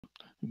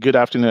Good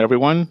afternoon,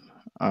 everyone.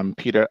 I'm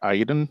Peter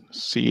Aiden,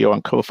 CEO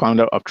and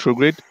co-founder of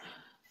TrueGrid.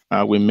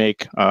 We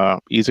make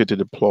easy to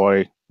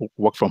deploy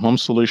work from home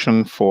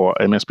solution for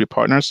MSP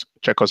partners.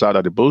 Check us out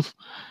at the booth.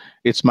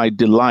 It's my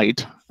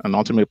delight and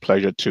ultimate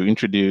pleasure to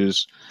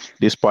introduce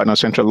this Partner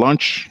Central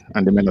launch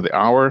and the man of the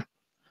hour,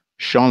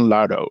 Sean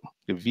Lardo,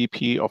 the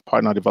VP of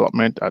Partner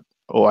Development at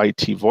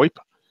OITVOIP,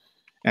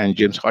 and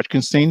James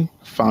Hodgkinson,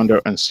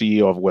 founder and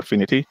CEO of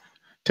Webfinity.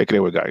 Take it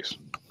away, guys.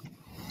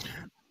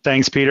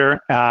 Thanks,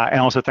 Peter. And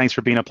also thanks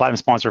for being a platinum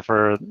sponsor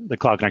for the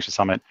Cloud Connection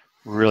Summit.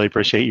 Really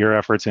appreciate your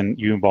efforts and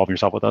you involving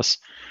yourself with us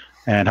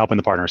and helping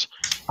the partners.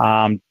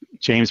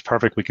 James,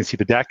 perfect. We can see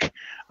the deck.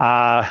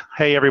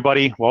 Hey,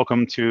 everybody.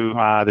 Welcome to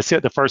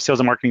the first sales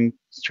and marketing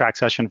track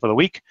session for the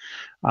week.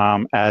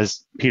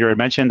 As Peter had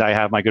mentioned, I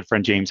have my good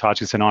friend James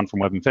Hodgkinson on from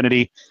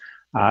Webfinity.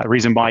 The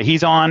reason why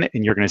he's on,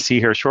 and you're going to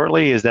see here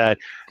shortly, is that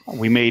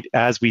we made,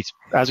 as we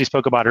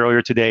spoke about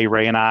earlier today,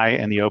 Ray and I,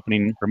 in the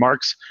opening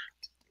remarks,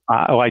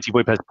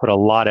 OITVOIP has put a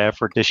lot of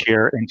effort this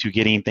year into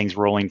getting things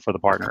rolling for the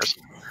partners.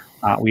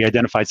 We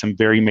identified some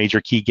very major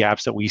key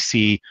gaps that we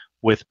see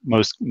with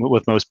most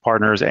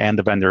partners and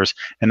the vendors,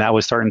 and that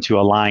was starting to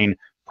align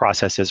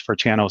processes for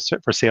channels,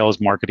 for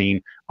sales,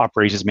 marketing,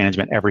 operations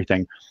management,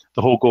 everything.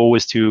 The whole goal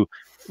was to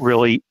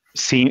really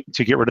to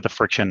get rid of the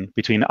friction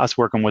between us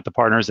working with the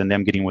partners and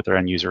them getting with their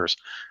end users,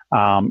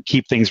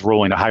 keep things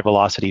rolling at high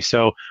velocity.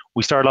 So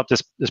we started up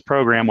this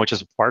program, which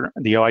is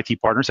the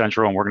OIT Partner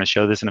Central, and we're going to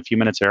show this in a few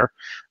minutes here.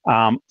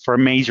 For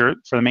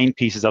the main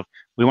pieces of,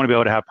 we want to be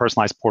able to have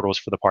personalized portals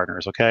for the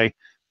partners. Okay,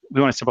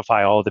 we want to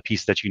simplify all of the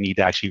pieces that you need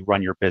to actually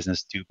run your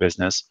business, do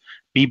business,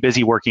 be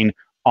busy working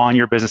on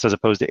your business as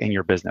opposed to in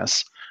your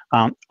business.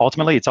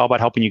 Ultimately, it's all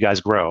about helping you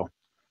guys grow.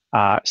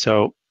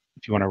 So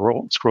if you want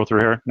to scroll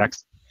through here,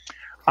 next.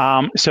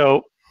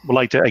 So would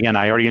like to, again,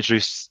 I already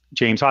introduced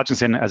James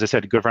Hodgkinson, as I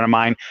said, a good friend of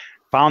mine,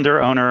 founder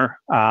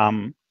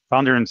and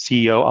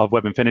CEO of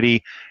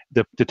Webfinity.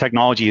 The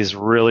technology is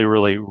really,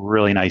 really,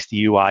 really nice.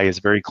 The UI is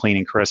very clean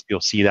and crisp.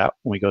 You'll see that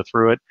when we go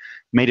through it.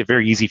 Made it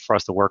very easy for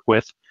us to work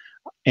with.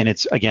 And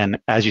it's, again,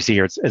 as you see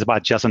here, it's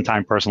about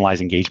just-in-time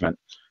personalized engagement.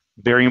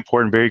 Very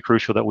important, very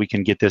crucial that we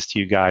can get this to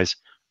you guys.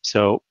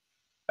 So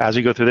as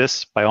we go through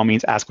this, by all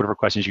means, ask whatever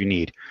questions you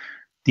need.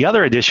 The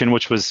other addition,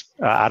 which was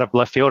out of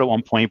left field at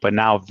one point, but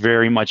now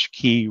very much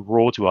key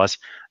role to us,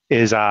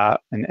 is, and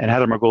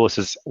Heather Margolis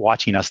is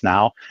watching us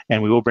now,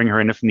 and we will bring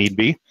her in if need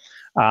be,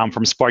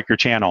 from Spark Your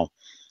Channel.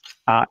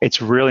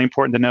 It's really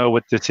important to know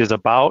what this is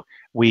about.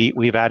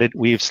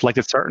 We've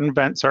selected certain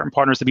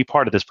partners to be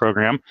part of this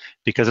program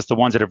because it's the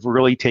ones that have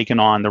really taken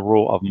on the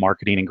role of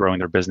marketing and growing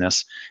their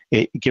business.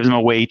 It gives them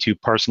a way to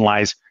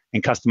personalize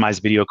and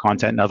customize video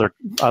content and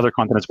other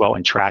content as well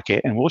and track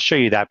it, and we'll show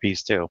you that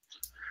piece too.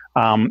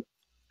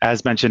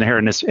 As mentioned here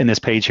in this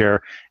page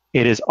here,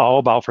 it is all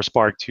about for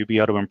Spark to be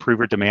able to improve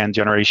your demand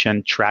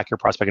generation, track your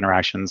prospect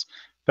interactions,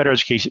 better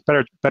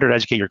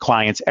educate your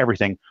clients,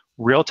 everything,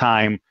 real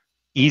time,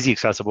 easy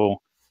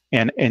accessible,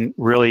 and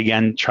really,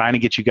 again, trying to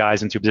get you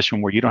guys into a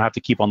position where you don't have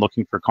to keep on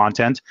looking for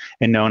content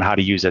and knowing how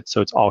to use it. So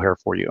it's all here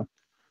for you.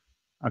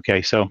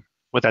 Okay, so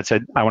with that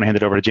said, I want to hand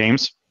it over to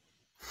James.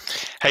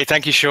 Hey,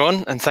 thank you,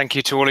 Sean, and thank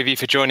you to all of you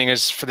for joining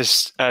us for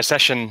this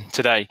session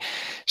today.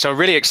 So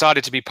really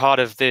excited to be part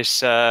of this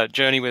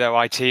journey with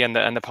OIT and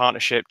the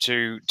partnership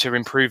to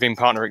improving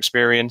partner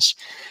experience.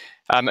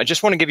 I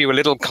just want to give you a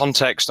little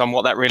context on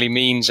what that really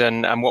means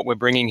and what we're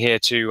bringing here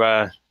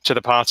to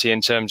the party in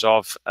terms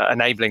of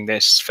enabling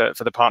this for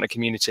the partner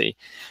community.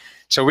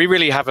 So we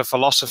really have a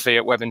philosophy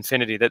at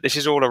Webfinity that this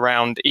is all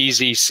around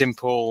easy,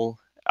 simple,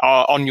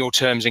 on your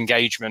terms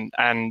engagement,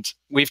 and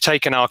we've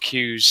taken our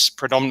cues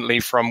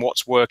predominantly from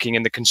what's working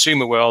in the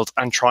consumer world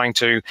and trying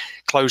to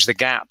close the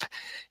gap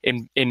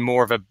in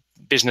more of a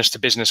business to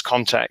business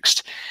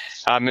context.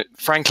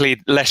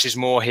 Frankly, less is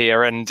more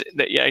here, and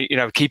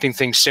keeping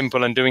things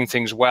simple and doing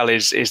things well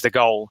is the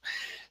goal.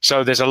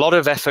 So there's a lot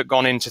of effort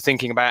gone into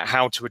thinking about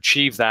how to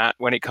achieve that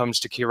when it comes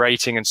to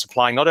curating and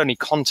supplying not only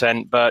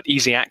content but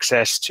easy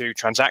access to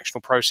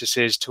transactional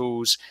processes,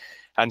 tools,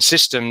 and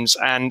systems,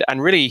 and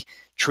really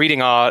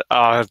treating our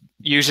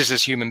users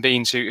as human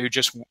beings who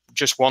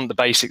just want the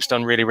basics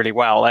done really, really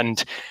well.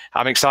 And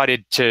I'm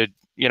excited to,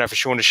 for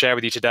Sean to share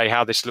with you today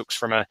how this looks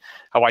from a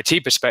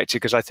OIT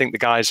perspective, because I think the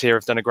guys here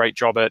have done a great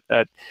job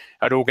at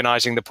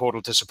organizing the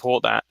portal to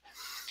support that.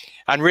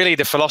 And really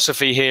the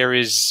philosophy here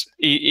is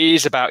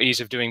about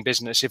ease of doing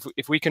business.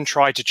 If we can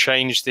try to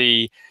change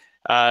the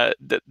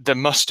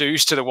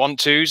must-dos to the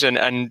want-tos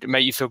and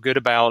make you feel good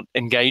about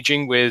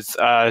engaging with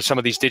some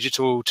of these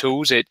digital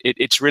tools,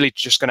 it's really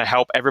just going to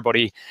help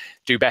everybody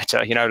do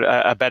better.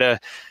 A better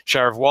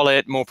share of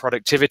wallet, more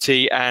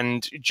productivity,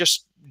 and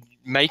just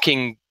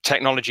making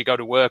technology go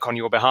to work on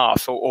your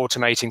behalf, or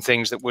automating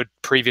things that would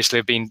previously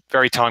have been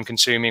very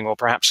time-consuming or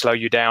perhaps slow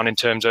you down in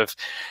terms of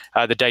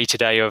the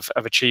day-to-day of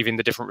achieving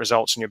the different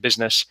results in your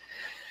business.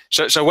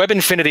 So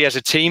Webfinity as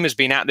a team has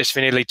been at this for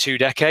nearly 2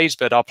 decades,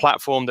 but our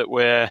platform that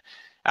we're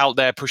out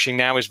there pushing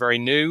now is very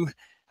new.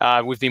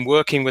 We've been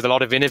working with a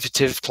lot of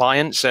innovative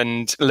clients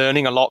and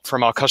learning a lot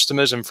from our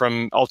customers and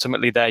from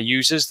ultimately their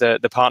users, the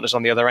partners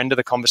on the other end of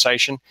the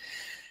conversation.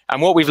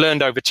 And what we've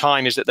learned over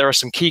time is that there are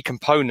some key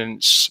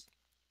components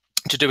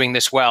to doing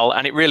this well.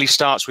 And it really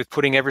starts with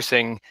putting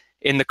everything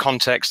in the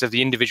context of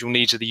the individual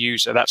needs of the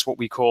user. That's what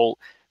we call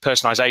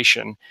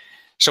personalization.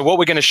 So what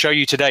we're going to show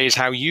you today is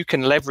how you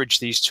can leverage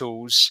these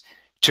tools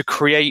to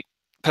create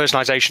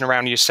personalization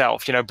around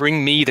yourself.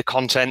 Bring me the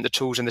content, the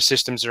tools and the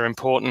systems that are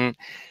important,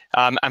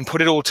 and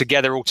put it all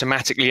together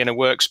automatically in a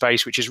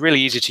workspace, which is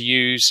really easy to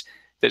use,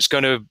 that's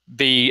going to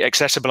be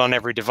accessible on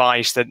every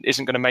device, that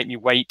isn't going to make you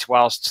wait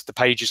whilst the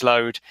pages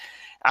load.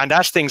 And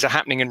as things are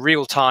happening in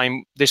real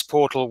time, this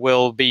portal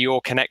will be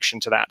your connection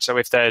to that. So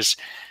if there's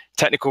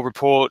technical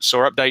reports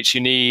or updates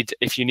you need,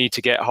 if you need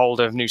to get hold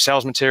of new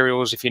sales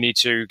materials, if you need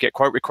to get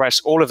quote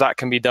requests, all of that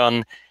can be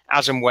done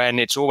as and when.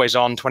 It's always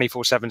on,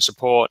 24/7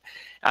 support.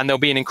 And there'll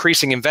be an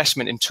increasing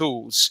investment in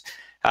tools.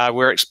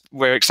 We're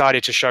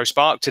excited to show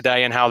Spark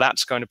today and how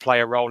that's going to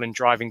play a role in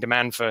driving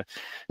demand for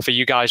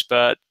you guys.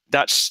 But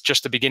that's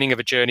just the beginning of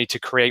a journey to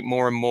create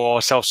more and more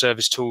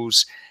self-service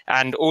tools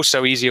and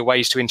also easier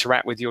ways to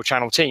interact with your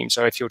channel team.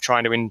 So if you're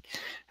trying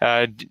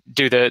to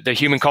do the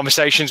human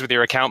conversations with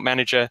your account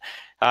manager,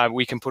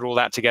 we can put all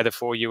that together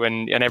for you,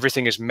 and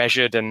everything is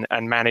measured and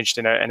managed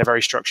in a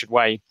very structured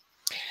way.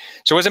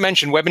 So as I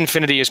mentioned, Web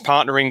Infinity is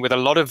partnering with a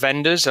lot of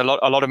vendors, a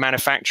lot of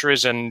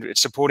manufacturers, and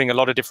it's supporting a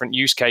lot of different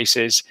use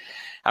cases.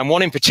 And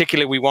one in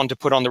particular we want to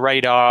put on the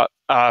radar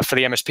for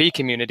the MSP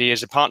community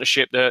is a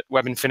partnership that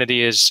Web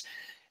Infinity has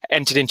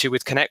entered into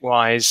with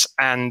ConnectWise,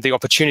 and the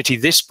opportunity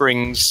this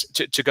brings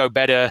to go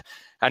better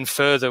and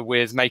further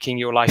with making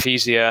your life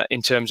easier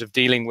in terms of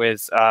dealing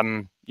with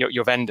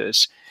your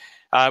vendors.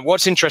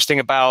 What's interesting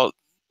about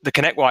the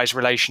ConnectWise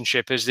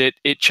relationship is that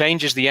it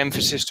changes the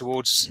emphasis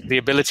towards the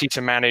ability to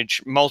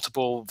manage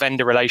multiple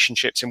vendor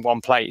relationships in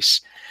one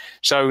place.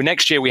 So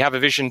next year, we have a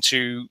vision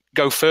to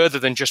go further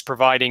than just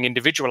providing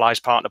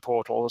individualized partner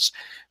portals.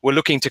 We're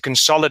looking to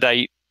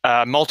consolidate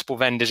multiple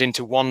vendors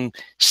into one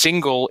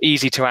single,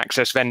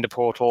 easy-to-access vendor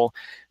portal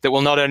that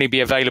will not only be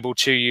available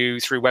to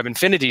you through Web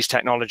Infinity's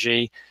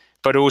technology,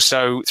 but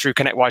also through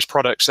ConnectWise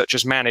products such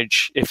as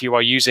Manage, if you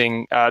are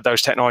using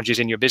those technologies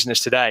in your business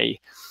today.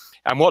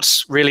 And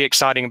what's really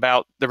exciting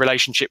about the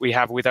relationship we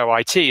have with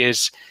OIT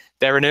is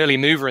they're an early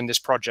mover in this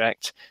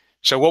project.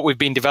 So what we've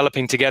been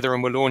developing together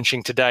and we're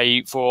launching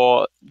today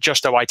for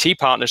just OIT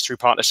partners through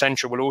Partner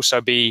Central will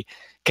also be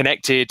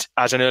connected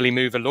as an early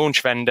mover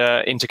launch vendor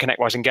into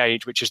ConnectWise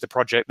Engage, which is the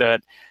project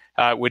that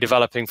we're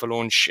developing for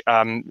launch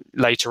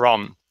later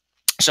on.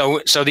 So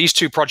these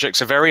two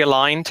projects are very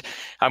aligned,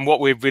 and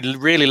what we would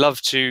really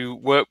love to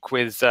work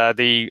with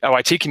the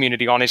OIT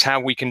community on is how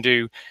we can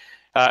do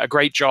a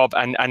great job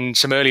and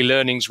some early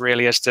learnings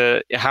really as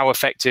to how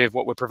effective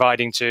what we're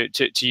providing to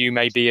you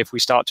may be if we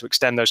start to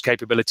extend those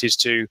capabilities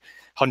to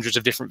hundreds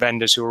of different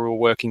vendors who are all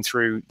working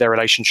through their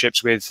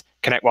relationships with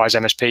ConnectWise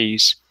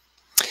MSPs.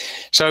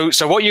 So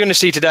what you're going to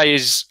see today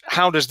is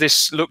how does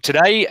this look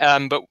today,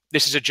 but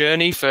this is a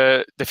journey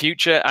for the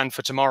future and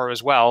for tomorrow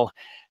as well.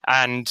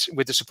 And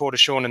with the support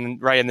of Sean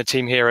and Ray and the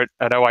team here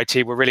at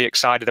OIT, we're really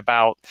excited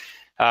about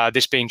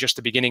this being just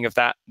the beginning of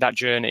that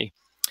journey.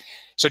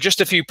 So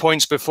just a few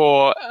points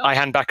before I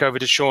hand back over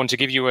to Sean to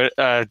give you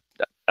an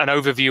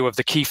overview of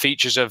the key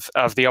features of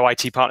the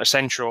OIT Partner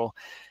Central.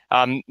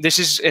 This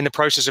is in the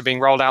process of being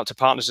rolled out to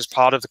partners as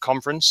part of the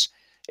conference.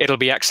 It'll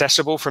be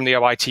accessible from the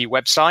OIT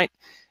website.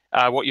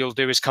 What you'll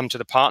do is come to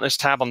the Partners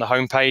tab on the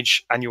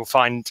homepage, and you'll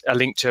find a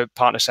link to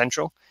Partner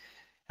Central.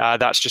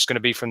 That's just going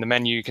to be from the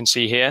menu you can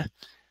see here.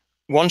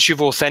 Once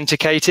you've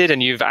authenticated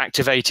and you've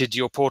activated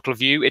your portal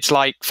view, it's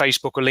like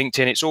Facebook or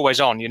LinkedIn, it's always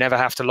on. You never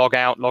have to log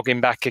out, log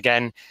in back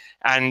again.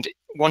 And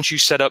once you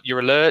set up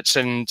your alerts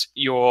and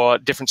your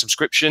different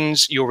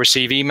subscriptions, you'll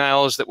receive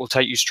emails that will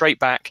take you straight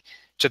back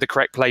to the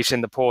correct place in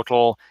the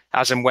portal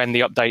as and when the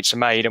updates are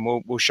made. And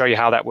we'll show you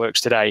how that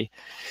works today.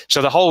 So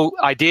the whole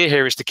idea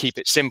here is to keep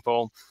it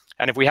simple.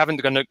 And if we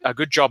haven't done a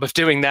good job of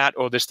doing that,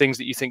 or there's things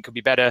that you think could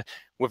be better,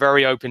 we're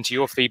very open to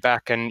your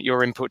feedback and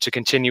your input to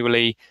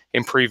continually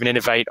improve and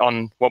innovate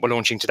on what we're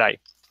launching today.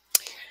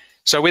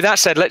 So with that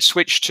said, let's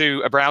switch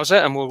to a browser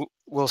and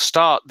we'll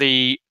start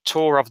the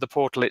tour of the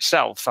portal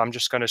itself. I'm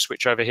just going to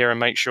switch over here and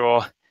make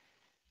sure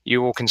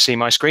you all can see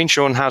my screen.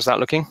 Sean, how's that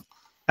looking?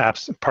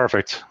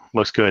 Perfect.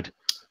 Looks good.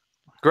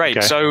 Great.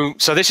 Okay.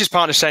 So this is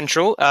Partner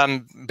Central,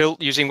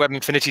 built using Web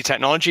Infinity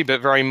technology,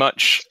 but very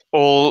much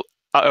all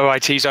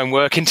OIT's own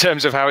work in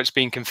terms of how it's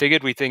been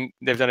configured. We think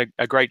they've done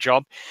a great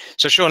job.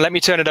 So Sean, let me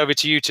turn it over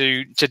to you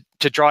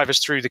to drive us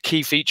through the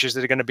key features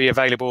that are going to be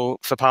available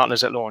for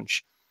partners at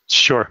launch.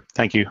 Sure.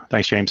 Thank you.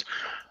 Thanks, James.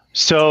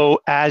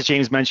 So as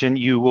James mentioned,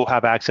 you will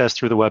have access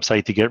through the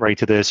website to get right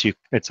to this.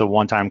 It's a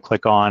one-time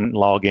click on,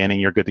 log in,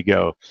 and you're good to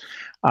go.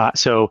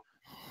 So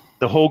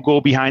the whole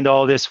goal behind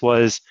all of this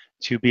was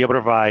to be able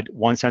to provide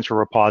one central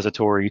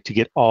repository to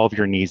get all of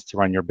your needs to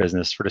run your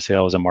business for the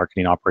sales and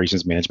marketing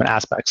operations management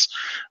aspects.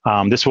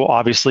 This will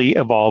obviously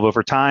evolve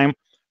over time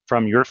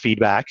from your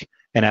feedback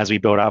and as we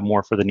build out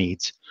more for the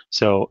needs.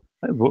 So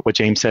what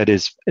James said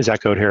is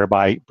echoed here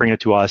by bringing it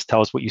to us,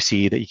 tell us what you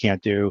see that you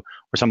can't do,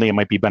 or something that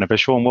might be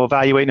beneficial, and we'll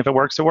evaluate, and if it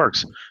works, it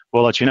works.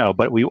 We'll let you know.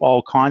 But we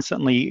all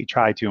constantly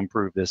try to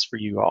improve this for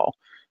you all.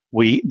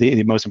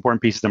 The most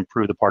important piece is to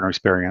improve the partner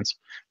experience.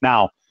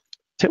 Now,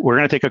 we're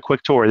going to take a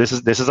quick tour. This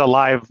is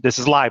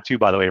live too,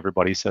 by the way,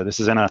 everybody. So this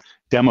is in a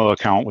demo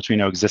account, which we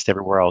know exists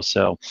everywhere else.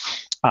 So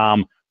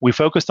we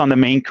focused on the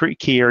main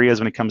key areas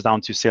when it comes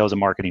down to sales and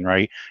marketing,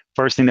 right?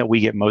 First thing that we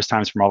get most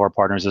times from all of our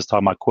partners is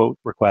talking about quote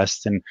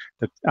requests and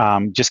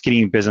just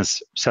getting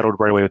business settled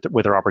right away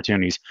with their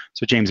opportunities.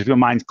 So James, if you don't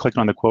mind clicking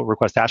on the quote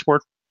request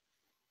dashboard.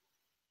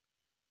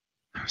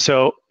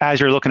 So as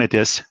you're looking at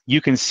this,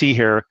 you can see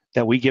here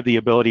that we give the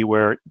ability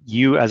where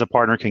you as a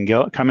partner can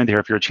come in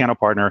there if you're a channel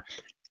partner,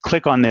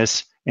 click on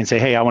this and say,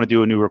 hey, I want to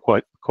do a new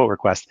quote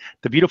request.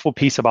 The beautiful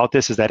piece about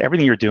this is that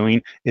everything you're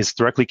doing is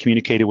directly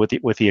communicated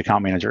with the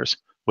account managers,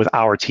 with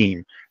our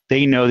team.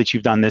 They know that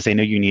you've done this. They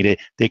know you need it.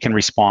 They can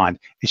respond.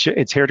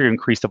 It's here to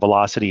increase the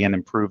velocity and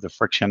improve the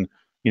friction,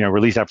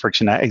 release that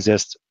friction that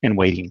exists in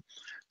waiting.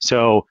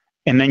 So,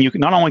 and then you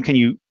can, not only can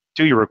you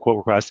do your quote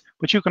request,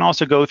 but you can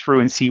also go through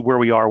and see where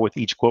we are with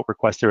each quote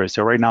request there is.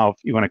 So right now, if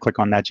you want to click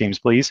on that, James,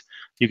 please,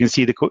 you can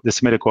see the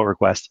submitted quote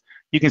request.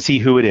 You can see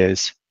who it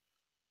is.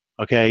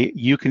 Okay,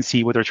 you can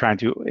see what they're trying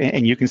to,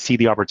 and you can see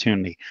the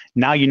opportunity.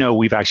 Now you know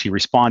we've actually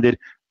responded.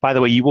 By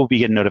the way, you will be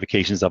getting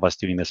notifications of us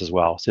doing this as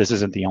well. So this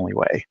isn't the only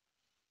way.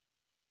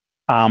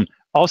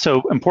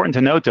 Also important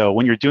to note though,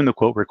 when you're doing the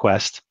quote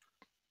request,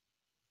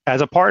 as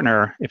a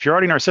partner, if you're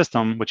already in our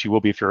system, which you will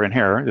be if you're in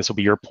here, this will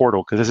be your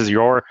portal, because this is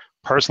your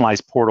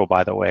personalized portal,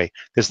 by the way.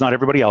 This is not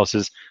everybody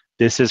else's.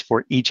 This is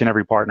for each and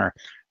every partner.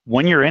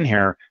 When you're in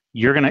here,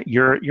 your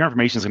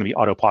information is going to be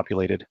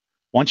auto-populated.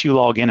 Once you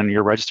log in and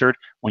you're registered,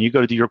 when you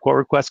go to do your quote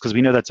request, because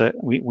we know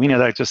we know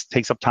that it just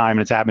takes up time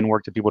and it's admin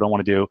work that people don't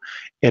want to do,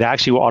 it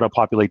actually will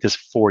auto-populate this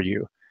for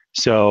you.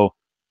 So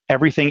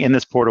everything in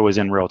this portal is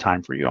in real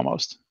time for you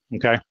almost,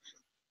 okay?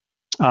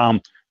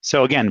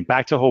 So again,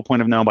 back to the whole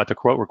point of knowing about the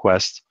quote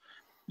request,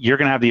 you're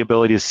going to have the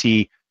ability to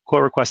see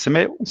quote request,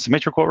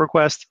 submit your quote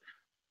request,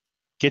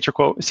 get your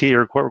quote, see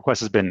your quote request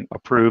has been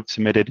approved,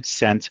 submitted,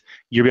 sent.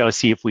 You'll be able to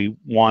see if we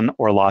won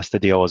or lost the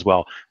deal as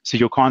well. So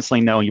you'll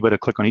constantly know, and you better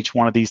click on each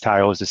one of these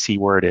tiles to see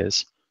where it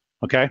is,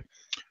 okay?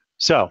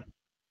 So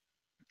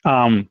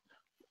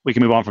we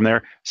can move on from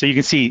there. So you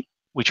can see,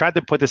 we tried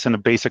to put this in a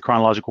basic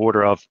chronological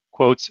order of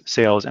quotes,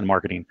 sales, and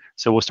marketing.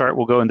 So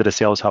we'll go into the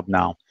Sales Hub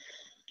now.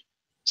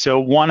 So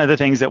one of the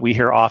things that we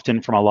hear often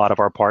from a lot of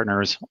our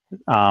partners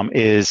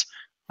is,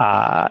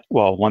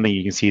 well, one thing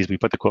you can see is we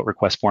put the quote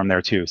request form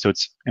there too. So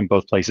it's in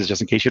both places,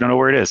 just in case you don't know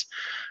where it is.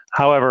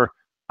 However,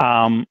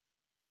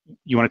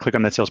 you want to click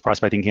on that sales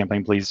prospecting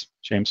campaign, please,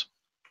 James.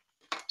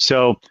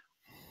 So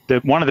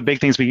one of the big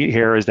things we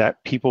hear is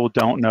that people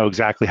don't know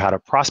exactly how to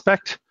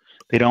prospect.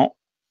 They don't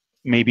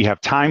maybe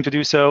have time to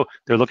do so.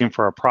 They're looking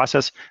for a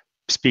process.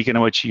 Speaking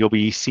of which, you'll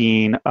be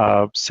seeing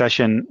a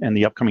session in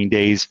the upcoming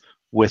days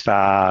with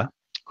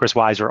Chris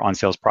Weiser on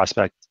sales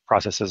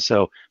processes.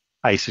 So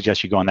I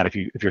suggest you go on that if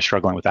you're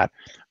struggling with that.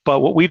 But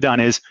what we've done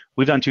is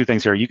we've done two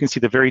things here. You can see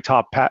the very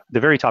top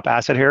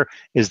asset here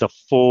is the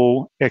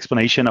full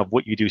explanation of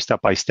what you do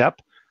step by step,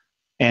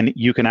 and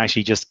you can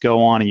actually just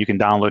go on and you can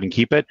download and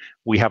keep it.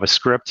 We have a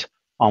script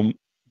on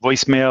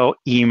voicemail,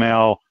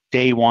 email,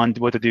 day one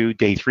what to do,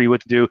 day three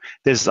what to do.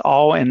 This is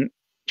all in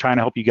trying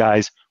to help you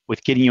guys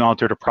with getting you out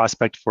there to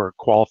prospect for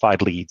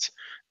qualified leads.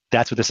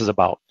 That's what this is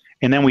about.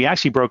 And then we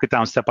actually broke it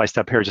down step by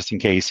step here just in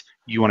case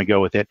you want to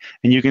go with it.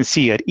 And you can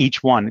see at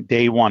each one,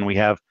 day one, we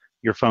have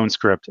your phone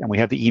script and we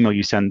have the email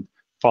you send,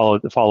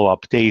 the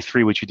follow-up, day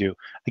three, what you do.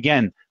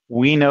 Again,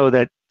 we know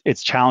that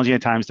it's challenging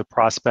at times to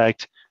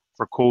prospect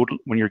for cold,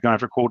 when you're going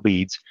after cold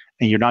leads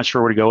and you're not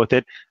sure where to go with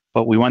it,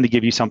 but we wanted to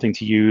give you something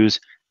to use.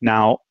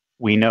 Now,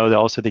 we know that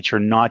also that you're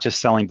not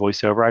just selling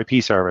voice over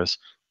IP service.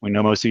 We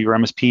know most of your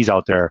MSPs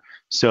out there.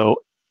 So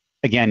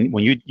again,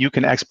 when you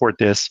can export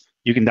this,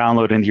 you can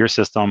download it into your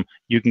system,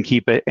 you can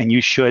keep it, and you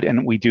should,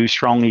 and we do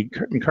strongly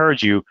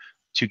encourage you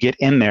to get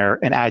in there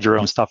and add your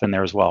own stuff in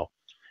there as well.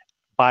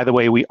 By the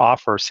way, we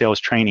offer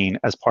sales training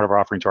as part of our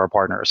offering to our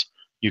partners.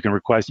 You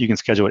can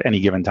schedule at any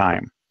given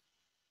time.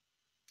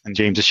 And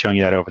James is showing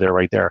you that over there,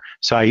 right there.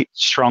 So I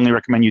strongly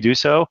recommend you do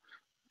so.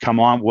 Come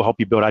on, we'll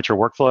help you build out your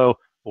workflow.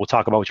 We'll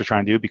talk about what you're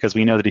trying to do, because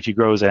we know that if you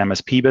grow as an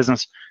MSP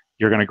business,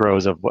 you're going to grow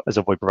as a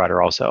VoIP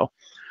provider also.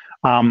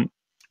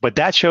 But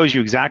that shows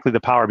you exactly the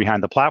power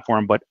behind the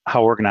platform, but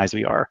how organized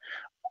we are.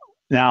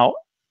 Now,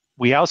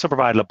 we also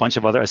provided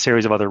a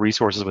series of other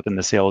resources within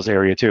the sales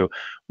area too.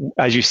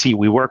 As you see,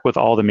 we work with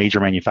all the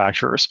major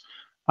manufacturers,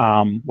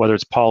 whether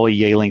it's Poly,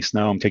 Yealing,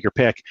 Snome, take your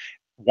pick.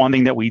 One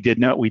thing that we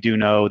do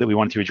know that we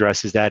wanted to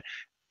address is that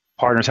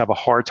partners have a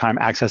hard time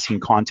accessing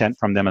content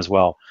from them as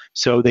well.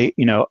 So they,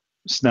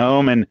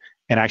 Snome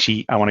and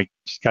actually, I want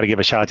to give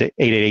a shout out to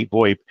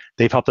 888VoIP.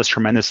 They've helped us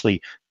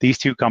tremendously. These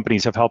two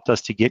companies have helped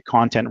us to get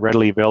content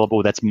readily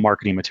available that's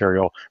marketing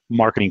material,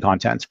 marketing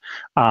content,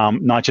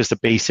 not just a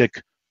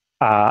basic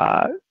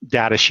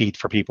data sheet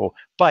for people.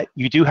 But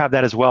you do have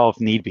that as well if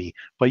need be.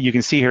 But you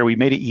can see here, we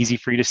made it easy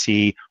for you to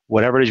see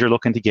whatever it is you're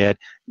looking to get.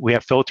 We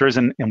have filters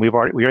and we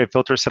already have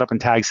filters set up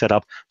and tags set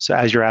up. So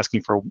as you're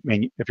asking for,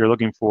 if you're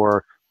looking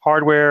for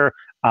hardware,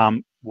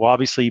 we'll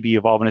obviously be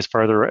evolving this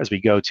further as we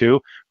go too.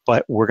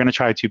 But we're going to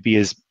try to be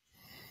as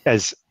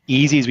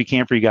easy as we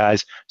can for you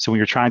guys. So when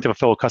you're trying to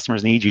fulfill a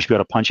customer's needs, you should be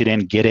able to punch it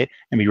in, get it,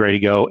 and be ready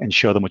to go and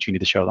show them what you need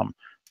to show them.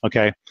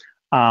 Okay.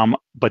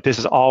 But this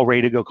is all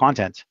ready to go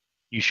content.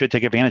 You should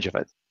take advantage of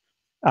it.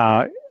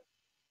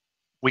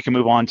 We can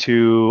move on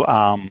to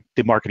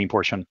the marketing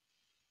portion.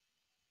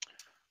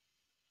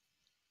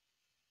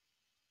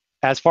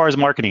 As far as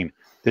marketing,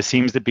 this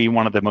seems to be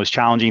one of the most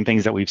challenging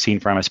things that we've seen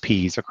for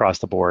MSPs across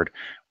the board.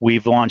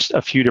 We've launched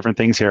a few different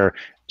things here.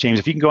 James,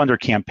 if you can go under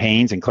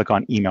campaigns and click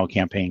on email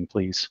campaign,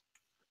 please.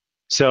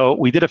 So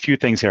we did a few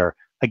things here.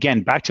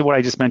 Again, back to what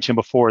I just mentioned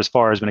before, as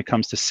far as when it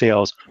comes to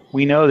sales,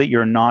 we know that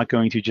you're not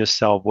going to just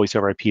sell voice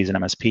over IP as an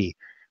MSP,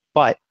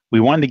 but we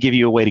wanted to give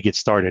you a way to get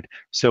started.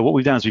 So what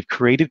we've done is we've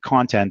created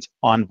content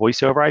on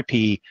voice over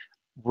IP,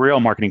 real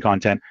marketing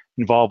content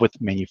involved with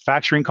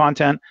manufacturing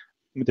content,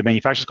 the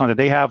manufacturer's content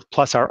they have,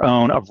 plus our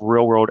own of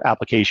real world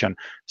application.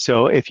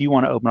 So if you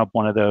want to open up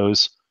one of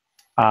those,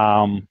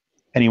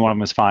 any one of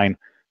them is fine.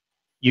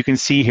 You can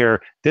see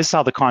here, this is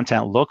how the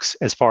content looks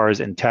as far as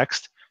in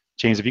text.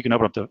 James, if you can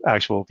open up the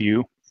actual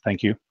view,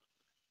 thank you.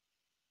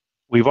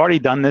 We've already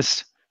done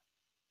this.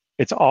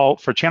 It's all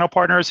for channel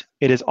partners.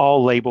 It is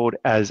all labeled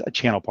as a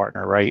channel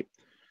partner, right?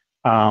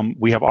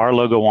 We have our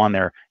logo on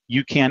there.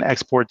 You can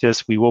export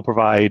this. We will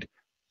provide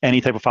any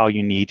type of file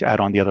you need to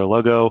add on the other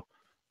logo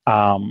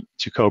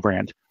to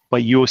co-brand.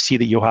 But you will see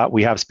that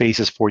we have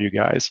spaces for you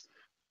guys.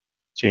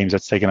 James,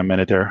 that's taking a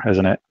minute there,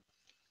 isn't it?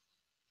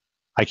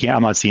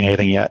 I'm not seeing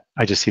anything yet.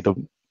 I just see the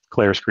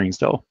clear screen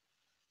still.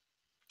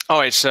 Oh,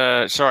 it's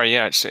sorry,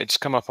 yeah, it's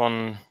come up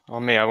on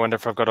me. I wonder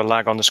if I've got a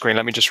lag on the screen.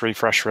 Let me just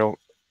refresh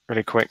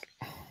really quick.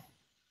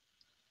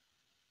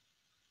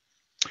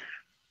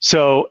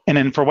 So, and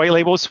then for white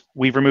labels,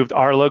 we've removed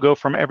our logo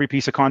from every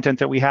piece of content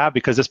that we have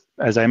because this,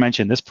 as I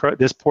mentioned, these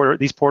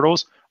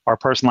portals are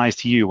personalized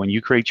to you. When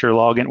you create your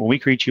login, when we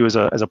create you as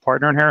a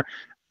partner in here,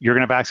 you're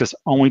going to have access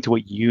only to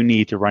what you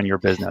need to run your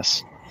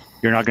business.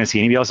 You're not going to see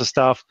anybody else's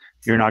stuff.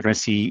 You're not going to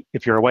see,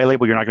 if you're a white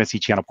label, you're not going to see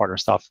channel partner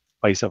stuff,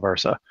 vice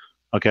versa.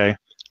 Okay.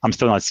 I'm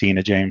still not seeing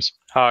it, James.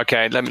 Oh,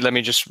 okay. Let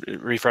me just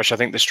refresh. I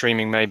think the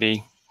streaming may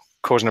be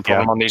causing a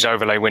problem on these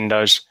overlay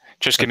windows.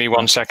 Just give me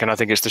 1 second. I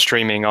think it's the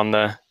streaming on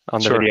the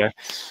video.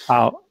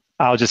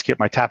 I'll just get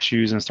my tap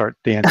shoes and start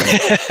dancing.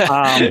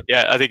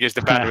 Yeah, I think it's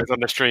the bandwidth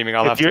on the streaming.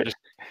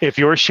 If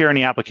you're sharing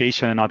the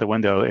application and not the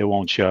window, it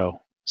won't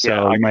show.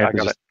 So you might have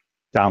to just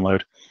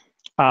download.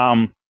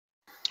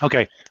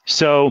 Okay,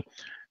 so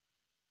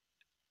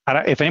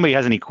if anybody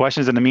has any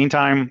questions in the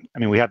meantime, I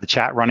mean, we have the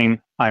chat running.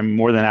 I'm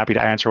more than happy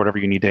to answer whatever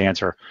you need to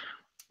answer,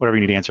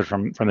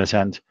 from this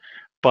end.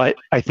 But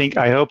I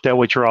hope that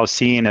what you're all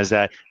seeing is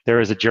that there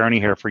is a journey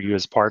here for you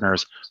as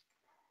partners.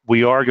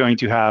 We are going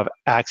to have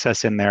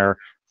access in there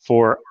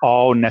for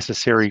all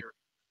necessary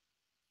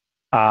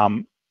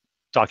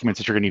documents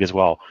that you're going to need as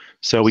well.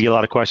 So we get a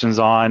lot of questions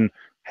on,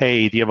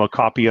 hey, do you have a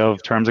copy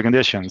of terms and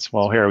conditions?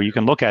 Well, here, you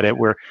can look at it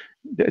where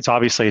it's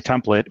obviously a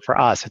template for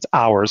us. It's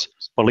ours,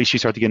 but at least you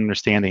start to get an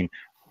understanding.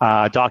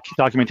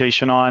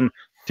 Documentation on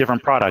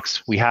different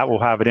products. We'll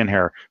have it in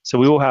here. So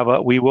we will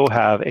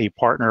have a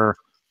partner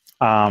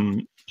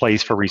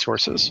place for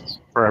resources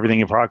for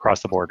everything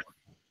across the board.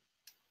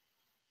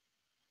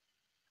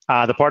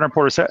 The partner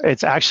portal,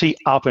 it's actually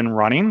up and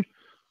running.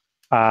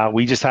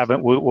 We just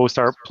haven't. We'll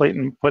start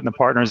putting the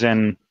partners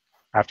in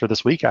after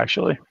this week,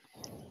 actually.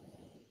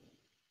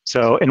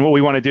 So, and what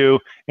we want to do,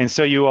 and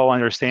so you all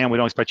understand, we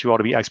don't expect you all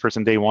to be experts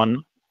in day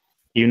one.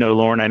 You know,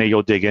 Lauren, I know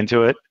you'll dig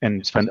into it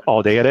and spend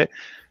all day at it.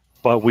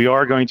 But we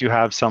are going to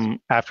have some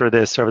after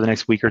this, over the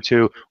next week or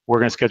two. We're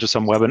going to schedule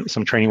some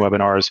training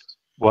webinars.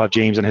 We'll have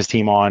James and his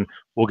team on.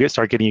 We'll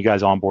start getting you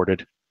guys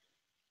onboarded.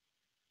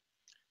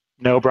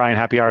 No, Brian,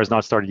 happy hour has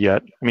not started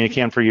yet. I mean, it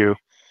can for you.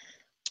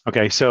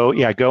 Okay, so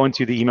yeah, go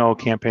into the email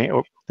campaign.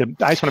 I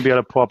just want to be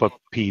able to pull up a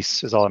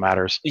piece. Is all that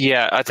matters.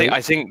 Yeah, I think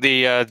I think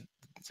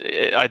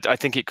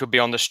it could be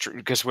on the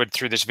because we're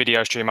through this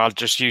video stream. I'll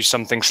just use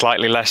something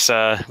slightly less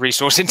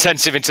resource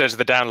intensive in terms of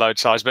the download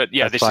size. But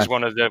yeah, this is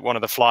one of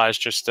the flyers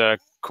just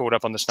called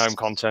up on the SNOME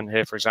content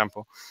here, for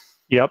example.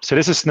 Yep. So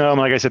this is SNOME.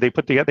 Like I said, they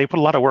put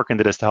a lot of work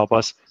into this to help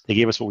us. They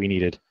gave us what we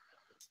needed.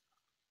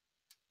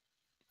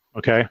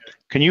 Okay.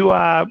 Can you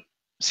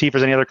see if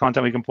there's any other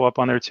content we can pull up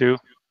on there too?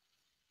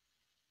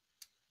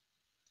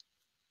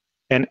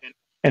 And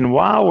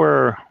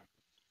while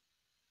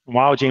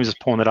James is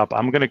pulling it up,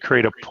 I'm going to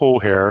create a poll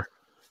here.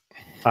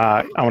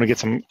 I want to get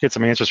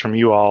some answers from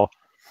you all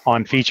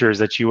on features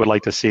that you would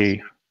like to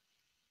see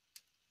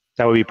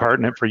that would be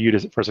pertinent for you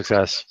for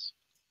success.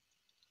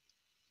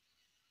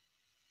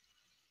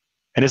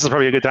 And this is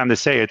probably a good time to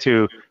say it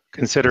too,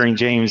 considering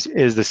James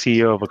is the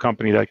CEO of a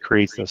company that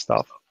creates this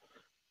stuff.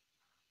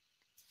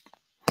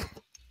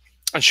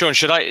 And Sean,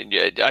 should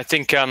I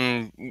think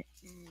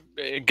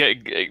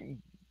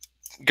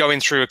going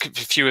through a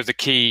few of the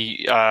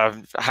key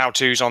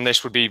how-tos on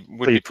this would be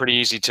pretty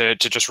easy to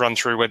just run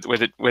through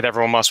with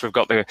everyone whilst we've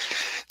got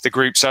the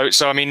group. So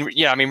I mean,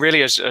 yeah, I mean,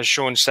 really, as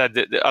Sean said,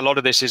 that a lot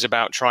of this is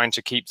about trying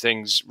to keep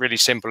things really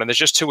simple. And there's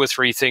just 2 or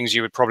 3 things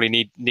you would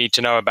probably need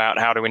to know about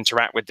how to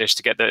interact with this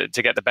to get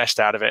the best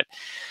out of it.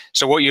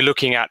 So what you're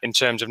looking at in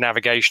terms of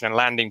navigation and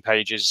landing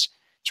pages,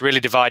 it's really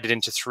divided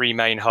into 3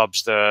 main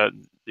hubs.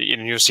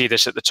 You'll see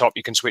this at the top.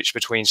 You can switch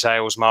between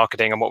sales,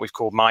 marketing, and what we've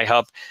called My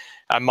Hub.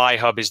 And My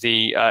Hub is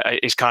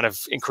is kind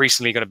of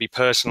increasingly going to be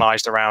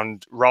personalized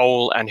around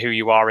role and who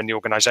you are in the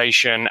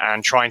organization,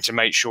 and trying to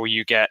make sure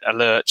you get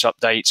alerts,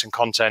 updates, and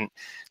content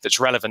that's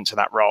relevant to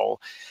that role.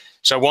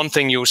 So one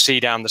thing you'll see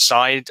down the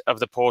side of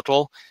the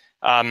portal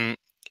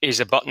is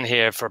a button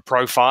here for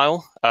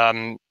profile.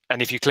 And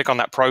if you click on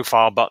that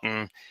profile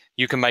button,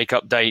 you can make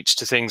updates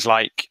to things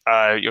like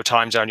your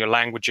time zone, your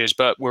languages,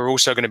 but we're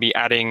also going to be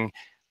adding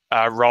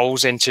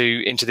roles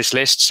into this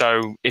list.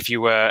 So if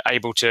you were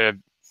able to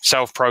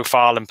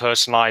self-profile and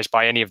personalize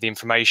by any of the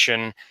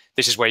information,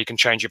 this is where you can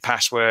change your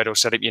password or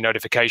set up your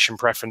notification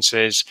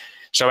preferences.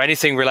 So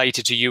anything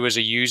related to you as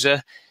a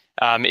user,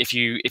 if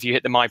you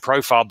hit the My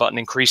Profile button,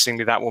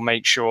 increasingly that will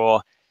make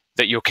sure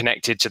that you're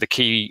connected to the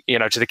key,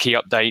 to the key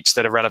updates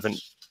that are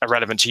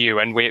relevant to you.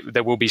 And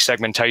there will be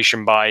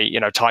segmentation by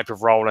type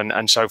of role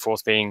and so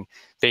forth being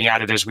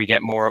added as we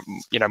get more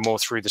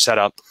through the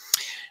setup.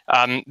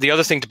 The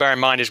other thing to bear in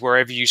mind is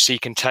wherever you see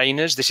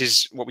containers, this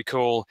is what we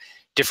call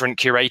different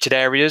curated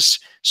areas.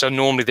 So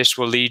normally this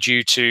will lead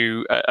you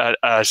to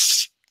a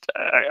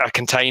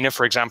container,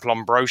 for example,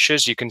 on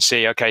brochures. You can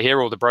see, okay, here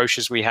are all the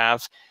brochures we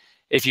have.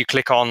 If you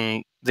click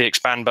on the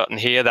expand button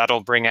here,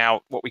 that'll bring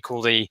out what we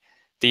call the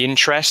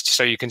interest.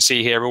 So you can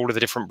see here all of the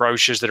different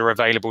brochures that are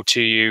available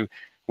to you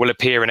will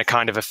appear in a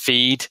kind of a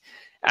feed.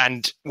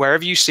 And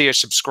wherever you see a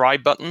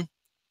subscribe button,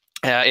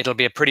 it'll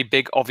be a pretty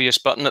big, obvious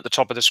button at the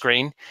top of the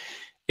screen.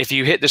 If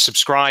you hit the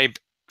subscribe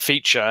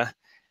feature,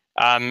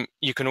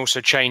 you can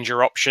also change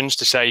your options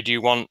to say, do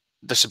you want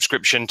the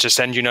subscription to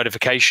send you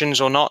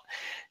notifications or not?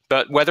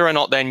 But whether or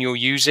not then you're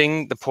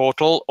using the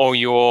portal or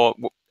you're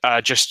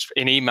just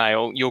in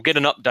email, you'll get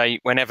an update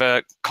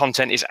whenever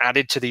content is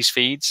added to these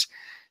feeds.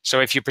 So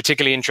if you're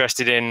particularly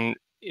interested in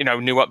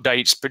new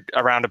updates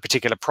around a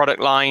particular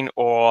product line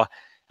or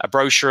a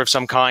brochure of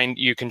some kind,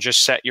 you can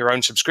just set your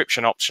own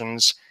subscription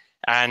options.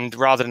 And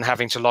rather than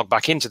having to log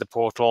back into the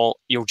portal,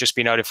 you'll just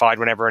be notified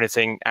whenever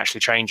anything actually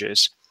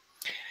changes.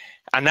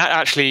 And that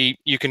actually,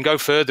 you can go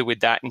further with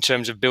that in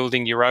terms of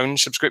building your own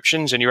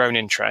subscriptions and your own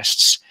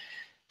interests.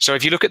 So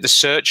if you look at the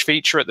search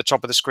feature at the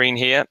top of the screen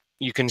here,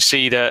 you can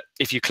see that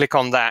if you click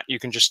on that, you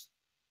can just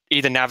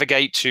either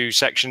navigate to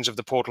sections of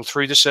the portal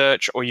through the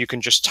search, or you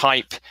can just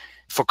type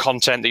for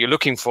content that you're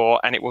looking for,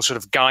 and it will sort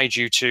of guide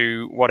you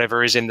to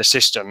whatever is in the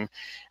system.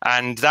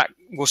 And that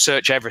will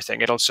search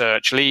everything. It'll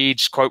search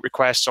leads, quote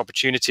requests,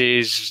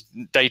 opportunities,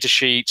 data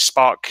sheets,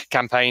 Spark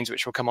campaigns,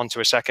 which we'll come on to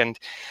a second.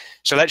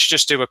 So let's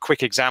just do a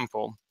quick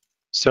example.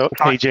 So,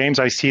 hey, James,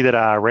 I see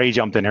that Ray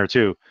jumped in here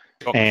too.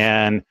 Oh.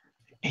 And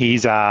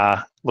he's,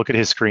 look at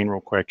his screen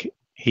real quick.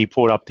 He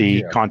pulled up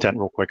the content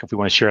real quick, if we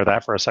want to share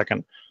that for a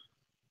second,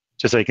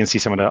 just so you can see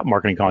some of the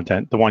marketing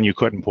content, the one you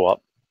couldn't pull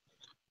up.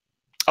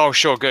 Oh,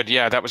 sure, good.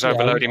 Yeah, that was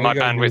overloading my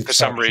bandwidth for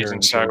some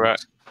reason. So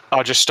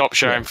I'll just stop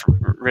sharing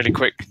really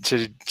quick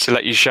to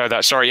let you show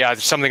that. Sorry, yeah,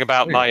 something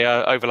about my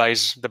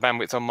overlays. The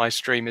bandwidth on my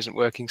stream isn't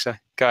working. So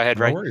go ahead,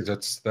 Ray. No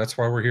worries. That's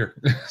why we're here.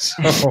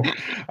 So,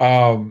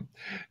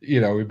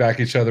 we back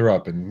each other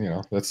up,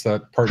 and that's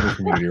that partner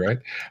community, right?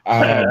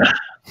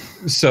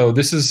 So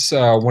this is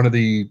one of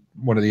the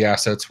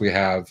assets we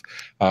have.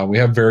 We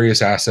have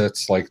various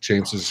assets like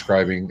James was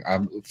describing.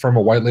 From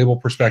a white label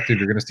perspective,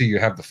 you're going to see you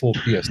have the full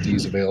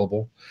PSDs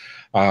available.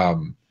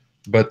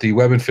 But the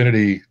Web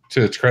Infinity,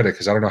 to its credit,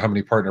 because I don't know how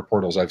many partner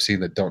portals I've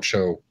seen that don't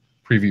show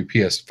preview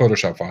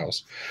Photoshop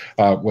files.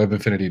 Web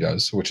Infinity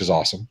does, which is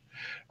awesome.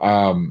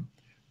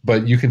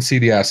 But you can see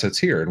the assets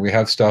here, and we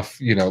have stuff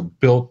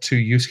built to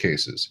use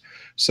cases.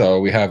 So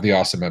we have the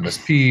awesome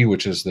MSP,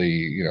 which is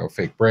the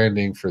fake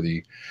branding for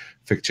the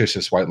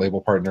fictitious white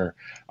label partner.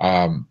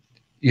 And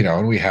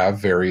we have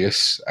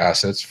various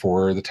assets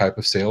for the type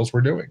of sales we're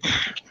doing,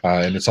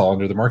 and it's all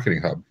under the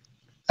Marketing Hub.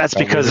 That's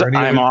because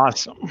I'm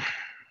awesome.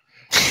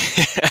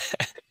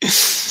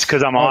 It's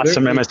because I'm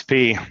awesome,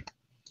 MSP.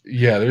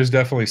 Yeah, there's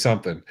definitely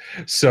something.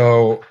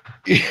 So,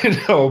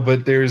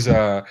 but there's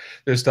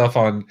stuff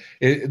on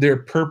it. They're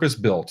purpose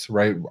built,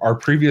 right? Our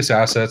previous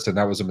assets, and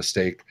that was a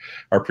mistake.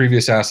 Our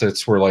previous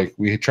assets were like,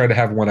 we tried to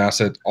have one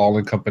asset all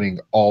encompassing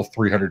all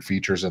 300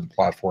 features of the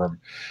platform.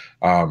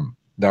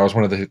 That was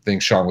one of the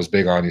things Sean was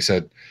big on. He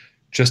said,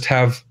 just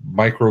have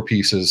micro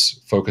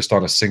pieces focused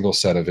on a single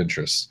set of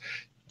interests.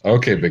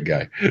 Okay, big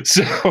guy.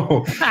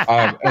 So,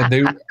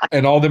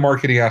 and all the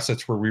marketing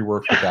assets were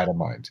reworked with that in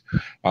mind.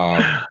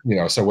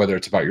 So whether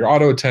it's about your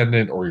auto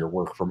attendant or your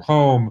work from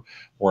home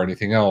or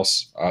anything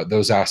else,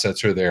 those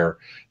assets are there.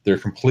 They're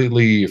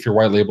completely, if you're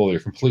white label, they're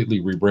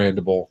completely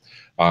rebrandable.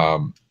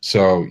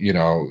 So you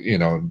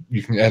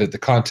can edit the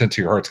content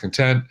to your heart's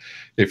content.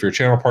 If you're a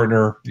channel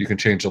partner, you can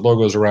change the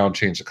logos around,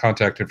 change the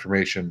contact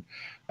information.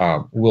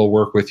 We'll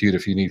work with you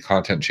if you need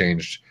content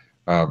changed.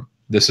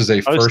 This is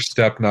a first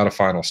step, not a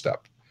final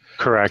step.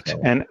 Correct. So.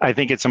 And I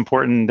think it's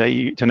important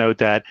to note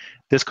that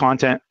this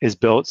content is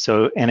built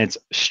and it's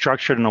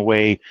structured in a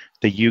way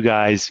that you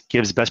guys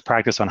gives best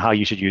practice on how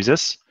you should use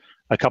this.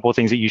 A couple of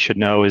things that you should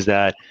know is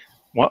that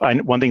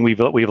one thing we've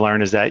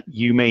learned is that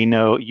you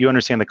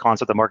understand the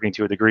concept of marketing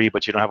to a degree,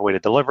 but you don't have a way to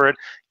deliver it.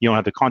 You don't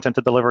have the content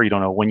to deliver. You don't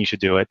know when you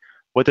should do it.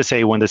 What to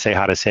say, when to say,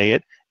 how to say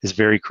it is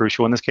very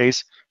crucial in this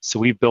case. So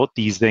we built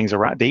these things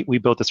around. We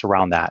built this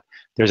around that.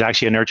 There's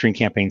actually a nurturing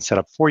campaign set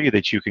up for you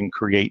that you can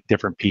create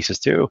different pieces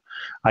to.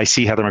 I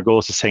see Heather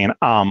Margolis is saying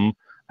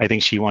I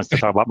think she wants to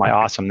talk about my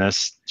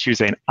awesomeness. She was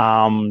saying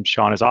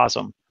Sean is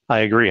awesome. I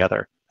agree,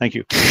 Heather. Thank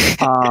you.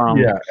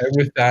 Yeah, and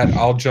with that,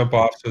 I'll jump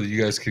off so that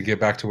you guys can get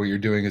back to what you're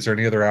doing. Is there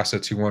any other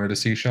assets you wanted to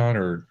see, Sean,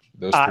 or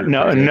those three?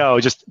 No,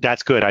 just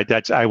that's good.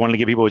 I wanted to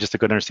give people just a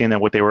good understanding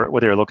of what they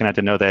were looking at,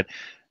 to know that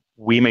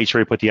we made sure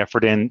we put the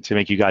effort in to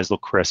make you guys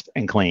look crisp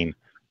and clean.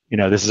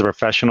 This is a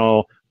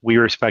professional. We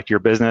respect your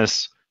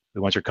business. We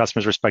want your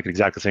customers respected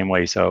exactly the same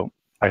way. So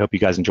I hope you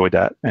guys enjoyed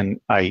that, and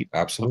I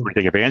absolutely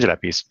take advantage of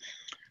that piece.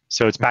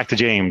 So it's back to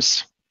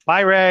James.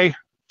 Bye, Ray.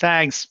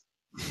 Thanks.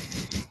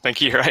 Thank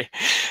you, Ray.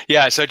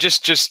 Yeah, so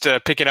just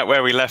picking up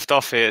where we left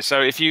off here.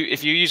 So if you're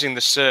using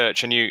the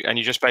search and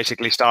you just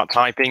basically start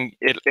typing,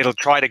 it'll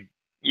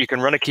you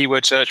can run a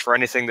keyword search for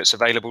anything that's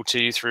available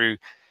to you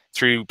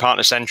through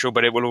Partner Central,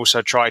 but it will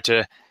also try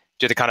to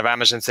do the kind of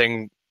Amazon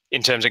thing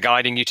in terms of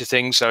guiding you to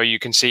things. So you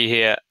can see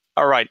here,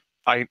 all right,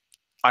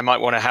 I might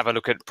want to have a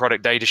look at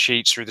product data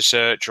sheets through the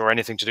search or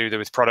anything to do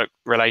with product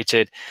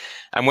related.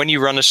 And when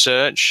you run a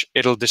search,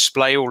 it'll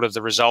display all of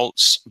the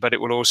results, but it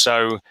will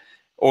also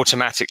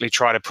automatically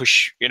try to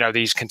push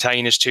these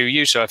containers to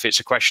you. So if it's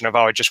a question of,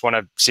 I just want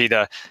to see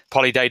the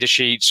poly data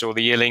sheets or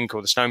the year-link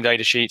or the SNOME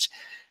data sheets,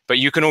 but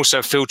you can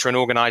also filter and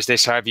organize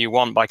this however you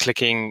want by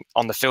clicking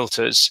on the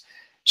filters.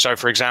 So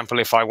for example,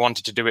 if I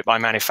wanted to do it by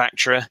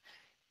manufacturer,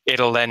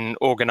 it'll then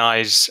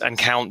organize and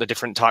count the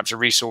different types of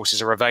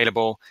resources are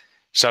available.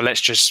 So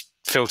let's just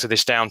filter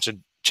this down to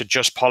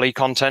just poly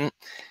content.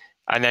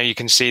 And then you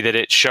can see that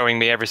it's showing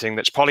me everything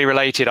that's poly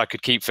related. I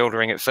could keep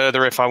filtering it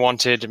further if I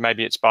wanted.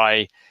 Maybe it's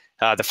by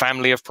the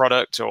family of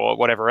product or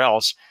whatever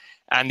else.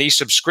 And these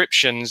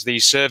subscriptions,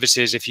 these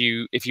services, if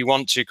you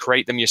want to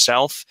create them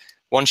yourself,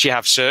 once you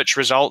have search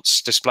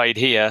results displayed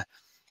here,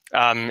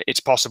 it's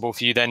possible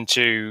for you then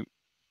to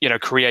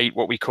create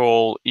what we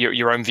call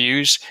your own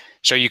views.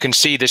 So you can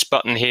see this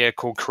button here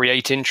called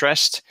Create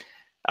Interest.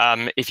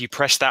 If you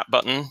press that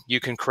button, you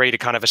can create a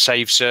kind of a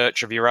save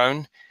search of your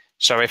own.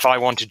 So if I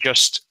want to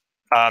just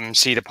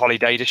see the poly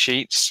data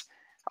sheets,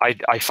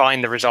 I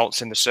find the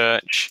results in the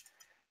search.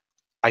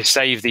 I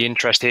save the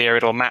interest here.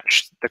 It'll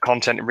match the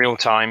content in real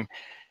time.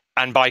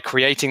 And by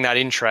creating that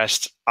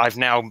interest, I've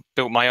now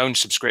built my own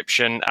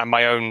subscription and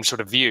my own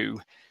sort of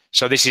view.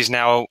 So this is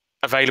now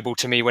available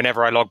to me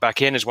whenever I log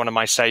back in as one of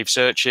my saved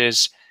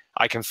searches.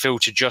 I can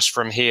filter just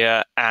from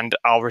here, and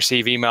I'll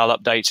receive email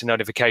updates and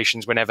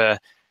notifications whenever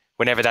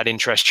that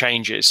interest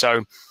changes.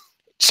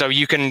 So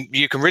you can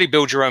really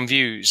build your own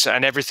views,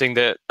 and everything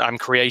that I'm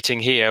creating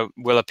here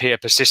will appear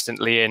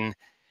persistently in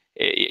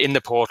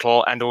the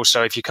portal. And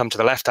also, if you come to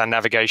the left-hand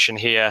navigation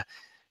here,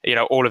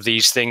 all of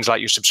these things like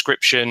your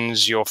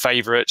subscriptions, your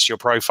favorites, your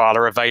profile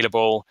are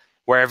available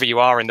wherever you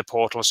are in the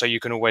portal. So you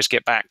can always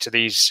get back to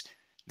these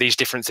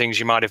different things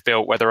you might have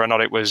built, whether or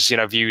not it was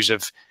views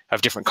of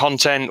different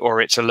content, or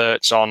it's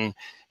alerts on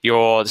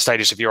the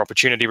status of your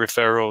opportunity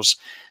referrals.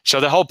 So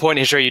the whole point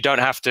is here, you don't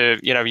have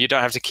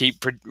to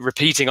keep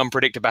repeating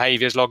unpredicted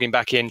behaviors, logging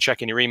back in,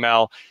 checking your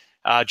email.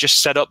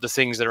 Just set up the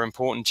things that are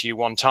important to you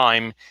one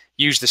time,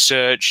 use the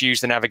search,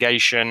 use the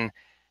navigation,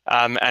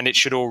 and it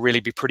should all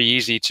really be pretty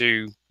easy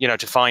to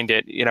find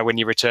it when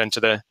you return to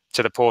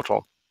the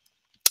portal.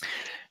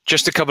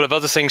 Just a couple of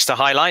other things to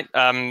highlight.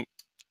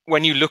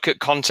 When you look at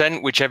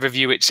content, whichever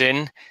view it's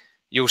in,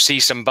 you'll see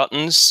some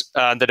buttons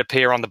that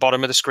appear on the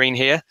bottom of the screen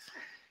here.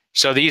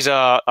 So these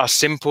are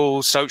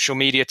simple social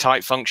media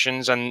type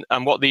functions, and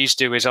what these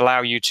do is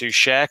allow you to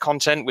share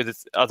content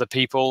with other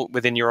people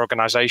within your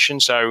organization.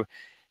 So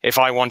if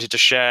I wanted to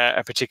share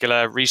a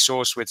particular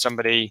resource with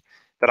somebody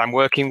that I'm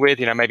working with,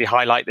 maybe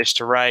highlight this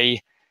to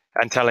Ray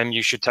and tell him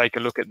you should take a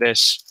look at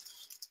this,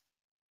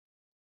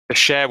 the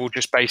share will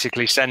just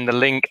basically send the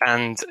link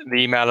and the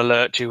email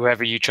alert to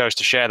whoever you chose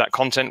to share that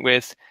content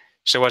with.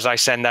 So as I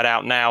send that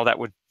out now, that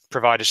would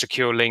provide a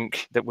secure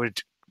link that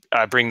would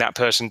bring that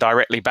person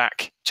directly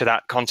back to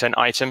that content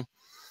item.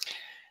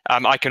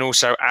 I can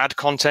also add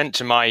content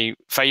to my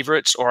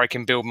favorites, or I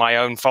can build my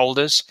own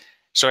folders.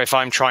 So if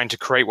I'm trying to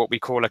create what we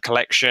call a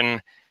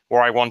collection,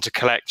 or I want to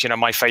collect,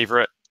 my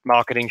favorite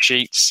marketing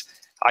sheets.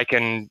 I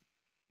can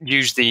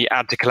use the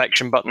add to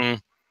collection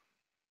button,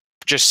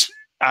 just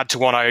add to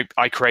one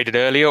I created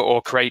earlier,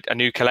 or create a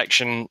new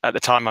collection at the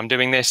time I'm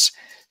doing this.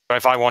 So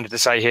if I wanted to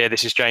say here,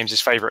 this is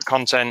James's favorite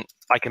content,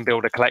 I can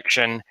build a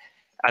collection,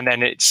 and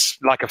then it's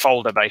like a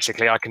folder,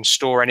 basically. I can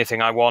store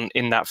anything I want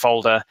in that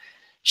folder.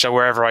 So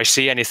wherever I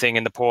see anything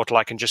in the portal,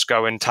 I can just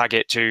go and tag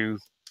it to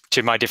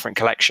my different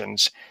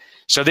collections.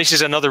 So this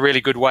is another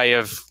really good way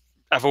of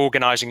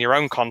organizing your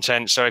own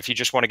content. So if you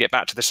just want to get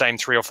back to the same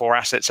 3 or 4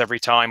 assets every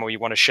time, or you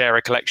want to share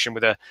a collection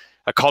with a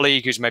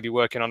colleague who's maybe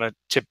working on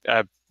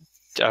a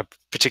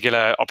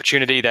particular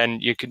opportunity, then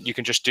you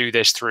can just do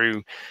this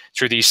through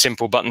these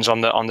simple buttons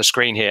on the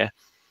screen here.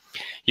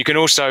 You can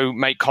also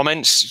make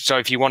comments. So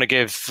if you want to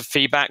give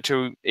feedback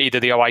to either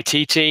the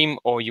OIT team,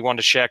 or you want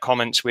to share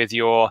comments with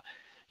your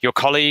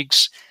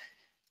colleagues,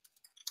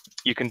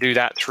 you can do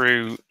that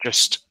through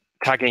just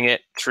tagging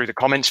it through the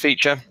comments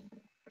feature.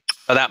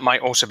 That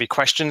might also be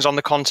questions on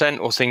the content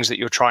or things that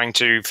you're trying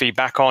to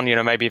feedback on,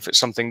 maybe if it's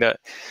something that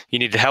you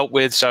need help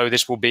with. So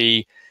this will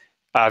be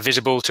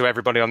visible to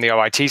everybody on the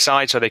OIT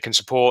side, so they can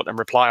support and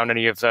reply on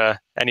any of the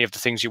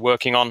things you're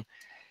working on.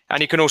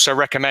 And you can also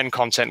recommend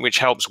content, which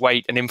helps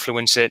weight and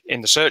influence it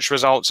in the search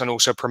results, and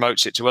also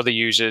promotes it to other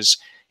users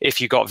if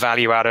you got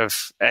value out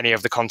of any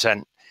of the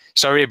content.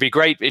 So it'd be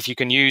great if you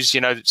can use,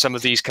 some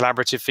of these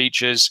collaborative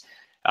features.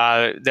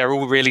 They're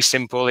all really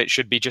simple. It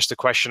should be just a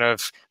question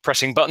of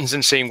pressing buttons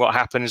and seeing what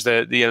happens.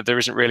 There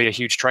isn't really a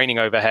huge training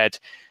overhead,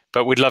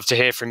 but we'd love to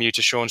hear from you,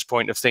 to Sean's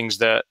point, of things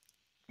that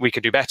we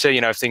could do better.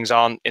 If things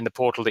aren't in the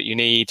portal that you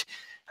need,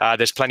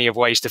 there's plenty of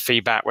ways to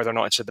feedback, whether or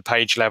not it's at the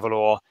page level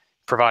or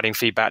providing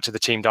feedback to the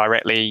team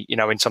directly,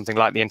 in something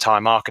like the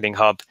entire marketing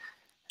hub.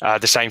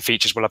 The same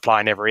features will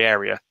apply in every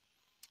area.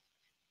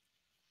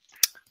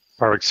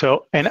 Perfect.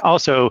 So, and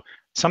also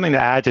something to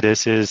add to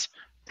this is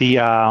the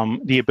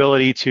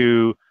ability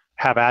to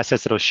have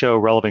assets that'll show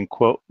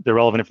the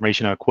relevant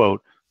information in a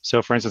quote.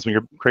 So for instance, when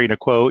you're creating a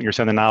quote and you're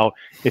sending out,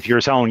 if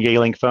you're selling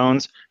Yealink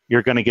phones,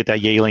 you're going to get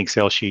that Yealink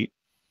sales sheet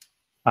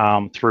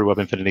through Web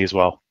Infinity as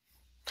well.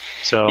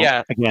 So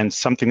yeah, again,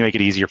 something to make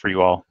it easier for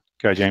you all.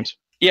 Go ahead, James.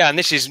 Yeah, and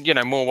this is,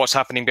 more what's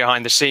happening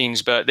behind the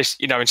scenes, but this,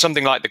 in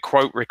something like the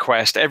quote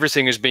request,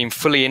 everything has been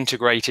fully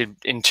integrated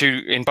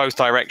in both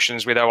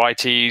directions with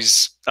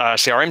OIT's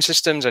CRM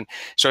systems. And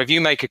so if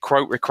you make a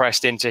quote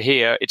request into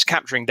here, it's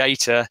capturing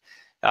data,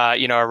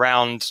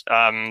 around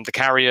the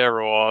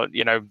carrier, or,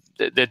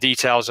 the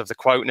details of the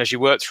quote. And as you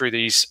work through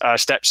these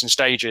steps and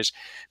stages,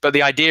 but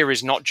the idea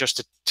is not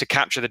just to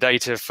capture the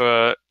data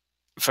for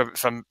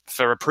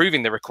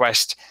approving the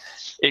request.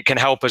 It can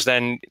help us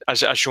then,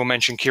 as Sean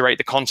mentioned, curate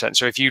the content.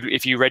 So if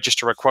you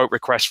register a quote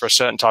request for a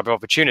certain type of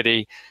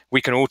opportunity,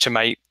 we can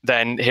automate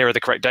then, here are the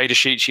correct data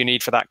sheets you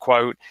need for that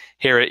quote.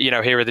 Here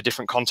are the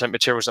different content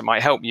materials that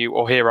might help you,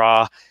 or here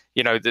are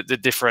the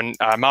different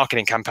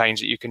marketing campaigns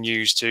that you can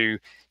use to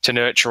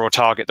nurture or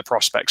target the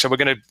prospect. So we're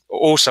going to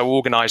also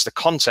organize the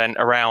content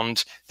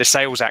around the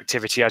sales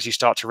activity as you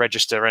start to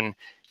register and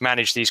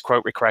manage these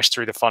quote requests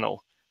through the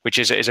funnel, which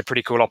is a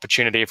pretty cool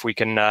opportunity if we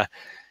can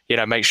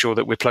make sure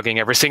that we're plugging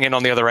everything in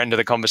on the other end of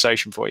the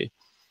conversation for you.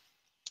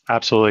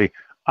 Absolutely.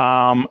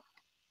 Want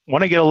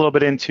to get a little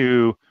bit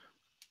into,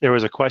 there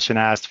was a question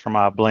asked from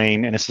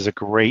Blaine, and this is a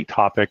great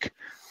topic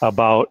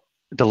about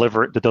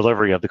the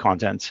delivery of the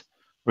content.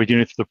 Are we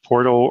doing it through the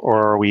portal,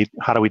 or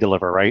how do we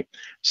deliver, right?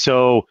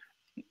 So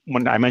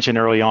when I mentioned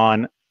early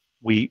on,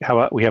 we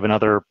have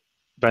another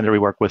vendor we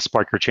work with,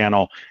 Spark Your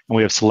Channel, and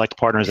we have select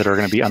partners that are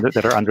going to be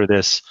under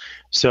this.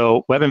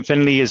 So Web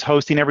Infinity is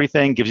hosting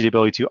everything, gives you the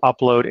ability to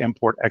upload,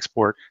 import,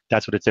 export.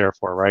 That's what it's there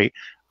for, right?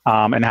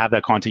 And have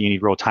that content you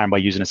need real time by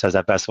using this as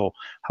that vessel.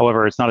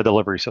 However, it's not a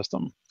delivery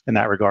system in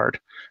that regard.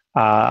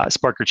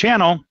 Spark Your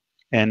Channel,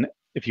 and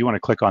if you want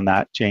to click on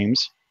that,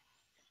 James.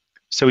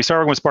 So we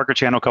started with Spark Your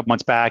Channel a couple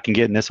months back and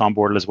getting this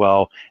onboarded as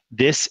well.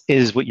 This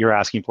is what you're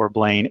asking for,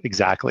 Blaine,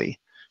 exactly.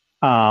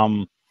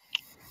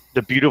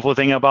 The beautiful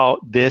thing about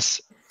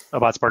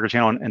Spark Your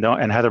Channel,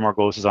 and Heather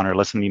Margolis is on her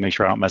list. Let me make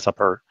sure I don't mess up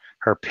her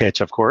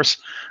pitch, of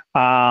course.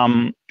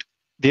 The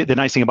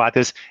nice thing about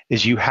this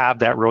is you have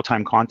that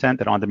real-time content,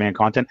 that on-demand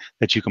content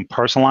that you can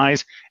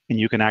personalize and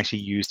you can actually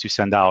use to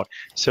send out.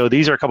 So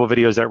these are a couple of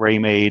videos that Ray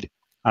made,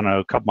 I don't know,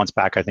 a couple months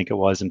back, I think it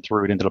was, and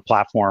threw it into the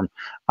platform.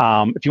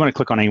 If you want to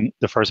click on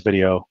the first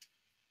video,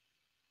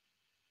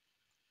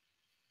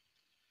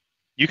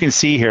 you can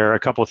see here a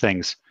couple of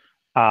things.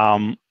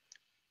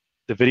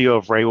 The video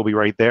of Ray will be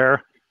right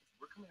there.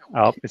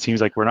 Oh, it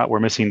seems like we're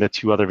missing the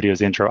 2 other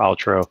videos, intro,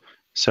 outro.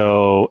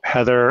 So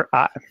Heather,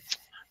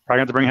 probably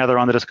have to bring Heather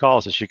onto this call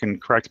so she can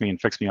correct me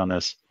and fix me on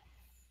this.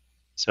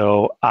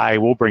 So I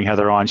will bring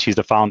Heather on. She's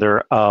the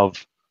founder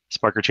of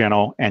Spark Your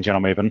Channel and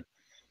Channel Maven.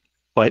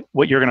 But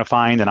what you're going to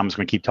find, and I'm just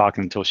going to keep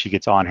talking until she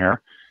gets on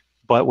here,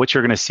 but what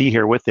you're going to see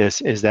here with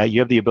this is that you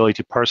have the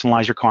ability to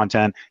personalize your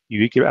content.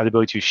 You have the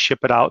ability to ship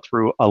it out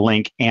through a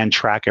link and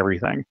track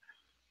everything.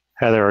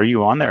 Heather, are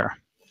you on there?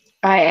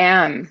 I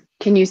am.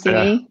 Can you see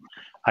me?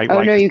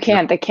 Oh, no, you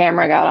can't. The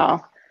camera got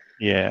off.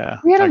 Yeah.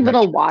 We had a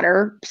little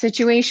water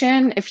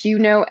situation. If you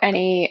know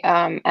any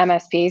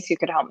MSPs who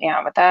could help me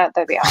out with that,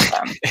 that'd be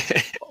awesome.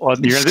 Well,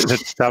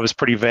 that was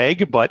pretty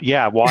vague, but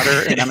yeah,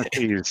 water and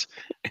MSPs.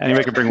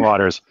 Anybody can bring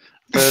waters.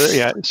 But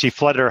yeah, she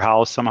flooded her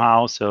house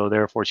somehow, so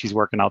therefore she's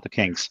working out the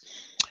kinks.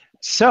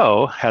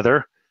 So,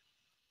 Heather,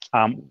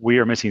 we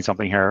are missing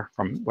something here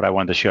from what I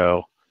wanted to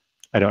show.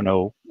 I don't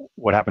know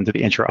what happened to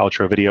the intro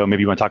outro video.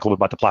 Maybe you want to talk a little bit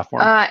about the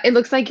platform. It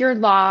looks like you're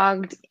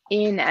logged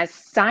in as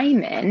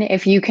Simon.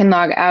 If you can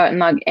log out and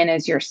log in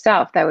as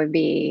yourself, that would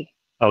be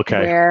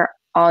where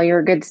all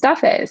your good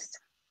stuff is.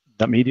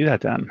 Let me do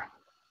that then.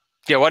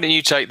 Yeah, why don't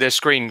you take the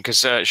screen?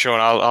 Because Sean,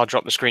 I'll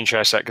drop the screen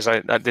share set because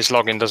this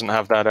login doesn't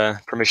have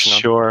that permission on.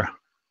 Sure.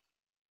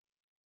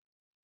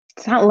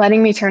 It's not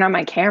letting me turn on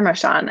my camera,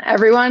 Sean.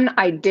 Everyone,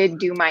 I did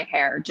do my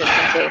hair just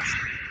in case,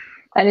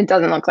 and it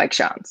doesn't look like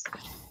Sean's.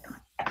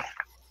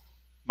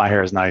 My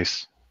hair is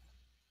nice.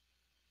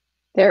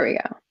 There we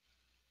go.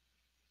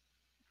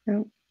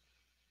 Oh.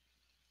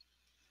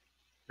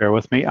 Bear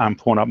with me. I'm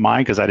pulling up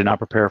mine because I did not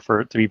prepare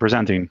for it to be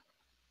presenting.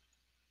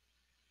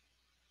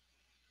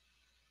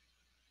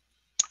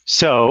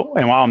 So,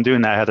 and while I'm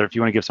doing that, Heather, if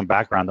you want to give some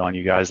background on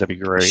you guys, that'd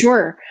be great.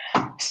 Sure.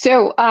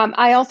 So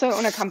I also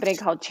own a company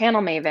called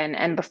Channel Maven,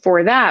 and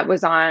before that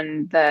was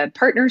on the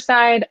partner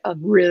side a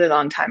really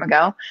long time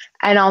ago,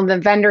 and on the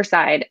vendor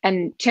side.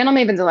 And Channel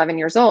Maven's 11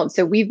 years old,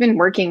 so we've been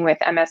working with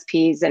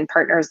MSPs and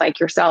partners like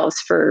yourselves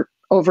for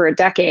over a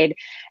decade,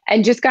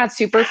 and just got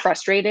super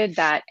frustrated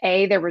that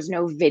there was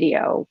no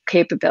video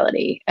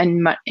capability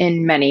in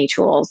many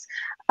tools,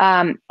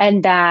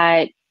 and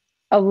that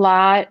a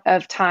lot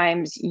of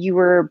times you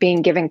were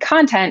being given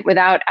content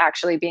without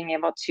actually being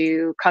able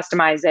to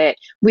customize it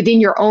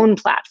within your own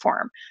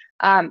platform.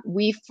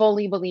 We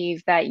fully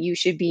believe that you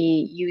should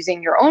be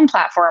using your own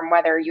platform,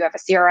 whether you have a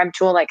CRM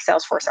tool like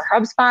Salesforce or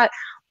HubSpot,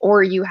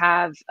 or you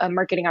have a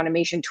marketing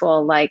automation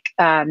tool like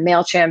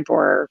MailChimp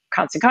or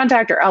Constant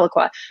Contact or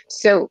Eloqua.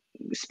 So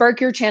Spark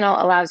Your Channel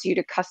allows you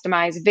to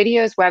customize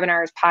videos,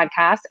 webinars,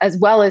 podcasts, as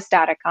well as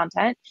static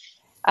content.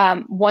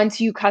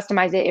 Once you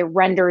customize it, it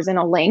renders in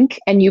a link,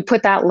 and you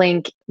put that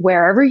link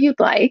wherever you'd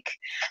like.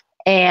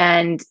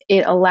 And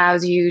it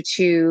allows you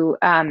to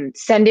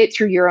send it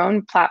through your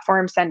own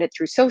platform, send it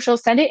through social,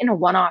 send it in a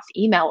one-off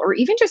email, or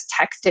even just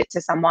text it to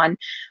someone.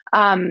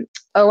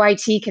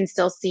 OIT can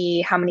still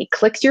see how many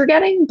clicks you're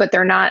getting, but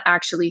they're not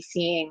actually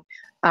seeing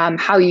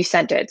how you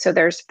sent it. So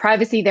there's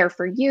privacy there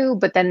for you,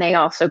 but then they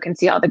also can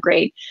see all the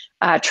great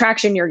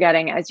traction you're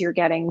getting as you're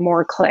getting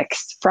more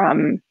clicks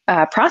from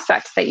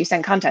prospects that you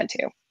send content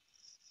to.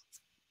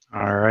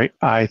 All right.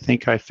 I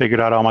think I figured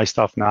out all my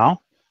stuff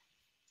now.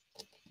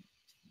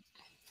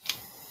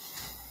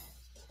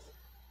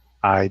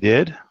 I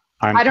did.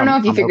 I don't know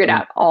if you figured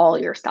out all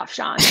your stuff,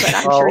 Sean, but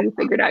I'm sure you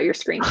figured out your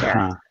screen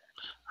share.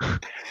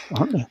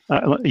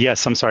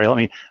 Yes, I'm sorry.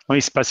 Let me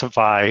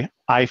specify.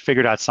 I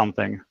figured out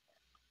something.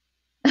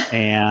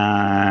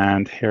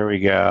 And here we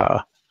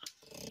go.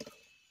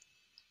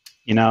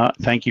 You know,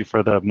 thank you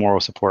for the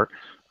moral support.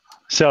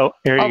 So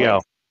here you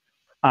go.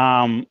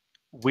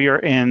 We are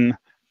in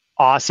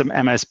awesome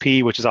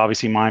MSP, which is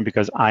obviously mine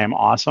because I am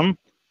awesome.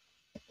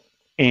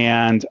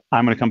 And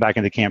I'm going to come back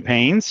into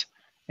campaigns.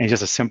 And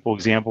just a simple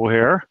example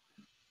here.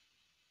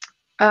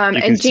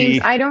 And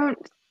James, I don't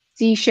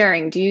see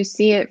sharing. Do you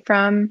see it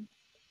from?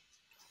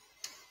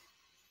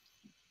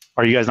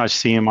 Are you guys not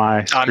seeing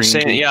my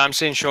screen? I'm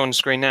seeing Sean's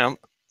screen now.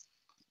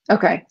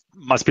 Okay.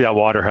 Must be that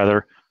water,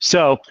 Heather.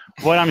 So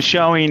what I'm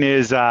showing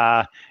is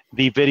the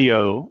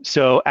video.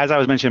 So as I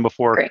was mentioning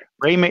before,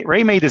 Ray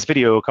made this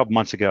video a couple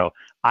months ago.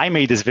 I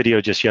made this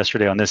video just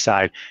yesterday on this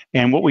side.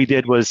 And what we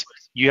did was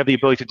you have the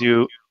ability to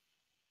do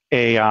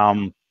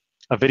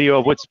a video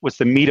of what's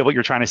the meat of what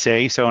you're trying to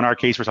say. So in our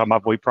case, we're talking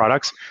about VoIP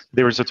products.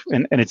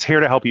 And it's here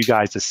to help you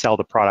guys to sell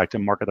the product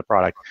and market the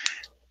product.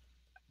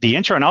 The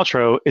intro and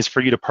outro is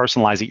for you to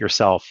personalize it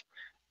yourself.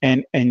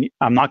 And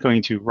I'm not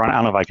going to run. I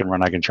don't know if I can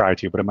run. I can try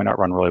to, but it might not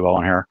run really well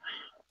on here.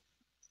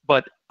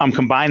 But I'm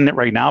combining it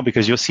right now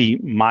because you'll see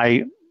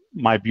my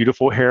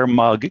beautiful hair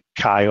mug,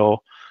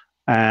 Kyle,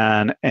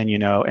 and you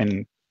know,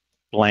 and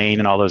Blaine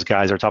and all those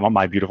guys are talking about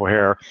my beautiful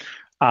hair.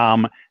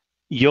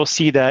 You'll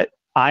see that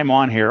I'm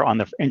on here on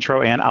the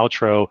intro and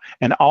outro,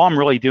 and all I'm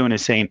really doing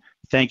is saying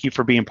thank you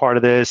for being part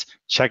of this.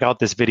 Check out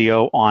this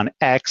video on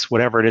X,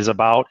 whatever it is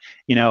about,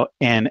 you know,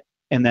 and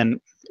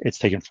then it's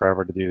taking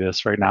forever to do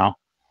this right now.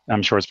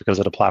 I'm sure it's because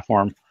of the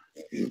platform.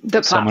 I'm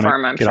get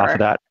off of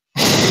that.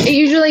 It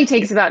usually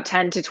takes about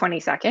 10 to 20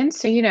 seconds.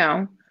 So, you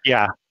know.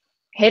 Yeah.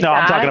 Hit that,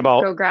 I'm talking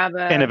about go grab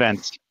an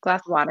event.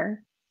 Glass of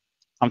water.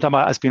 I'm talking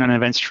about us being on an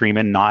event stream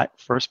and not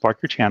for Spark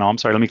Your Channel. I'm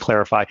sorry, let me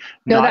clarify.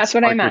 No, that's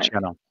what I meant.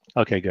 Channel.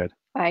 Okay, good.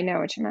 I know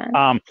what you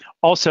meant.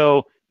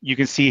 Also, you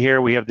can see here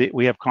we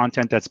have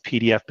content that's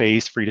PDF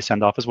based for you to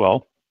send off as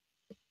well.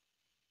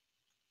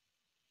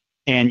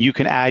 And you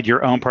can add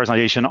your own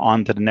personalization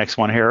onto the next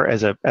one here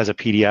as a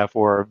PDF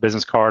or a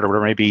business card or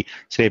whatever it may be,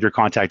 save your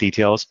contact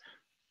details.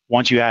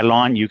 Once you add it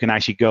on, you can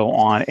actually go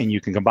on and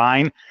you can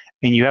combine.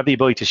 And you have the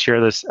ability to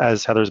share this,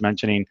 as Heather's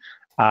mentioning,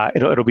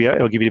 It'll give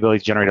you the ability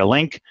to generate a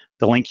link.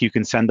 The link you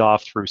can send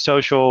off through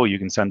social, you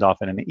can send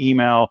off in an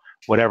email,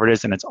 whatever it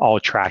is, and it's all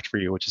tracked for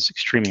you, which is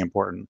extremely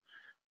important.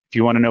 If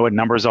you want to know what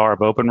numbers are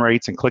of open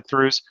rates and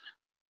click-throughs,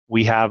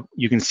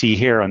 you can see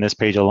here on this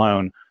page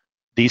alone,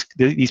 these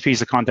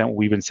pieces of content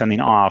we've been sending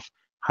off,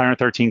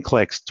 113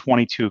 clicks,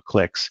 22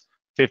 clicks,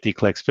 50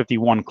 clicks,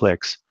 51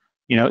 clicks.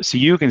 So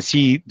you can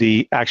see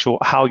the actual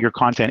how your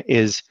content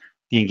is,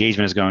 the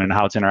engagement is going, and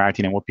how it's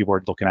interacting, and what people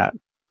are looking at.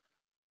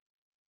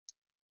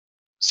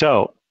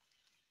 So,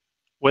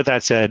 with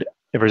that said,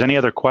 if there's any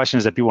other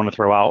questions that people want to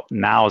throw out,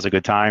 now is a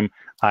good time.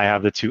 I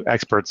have the two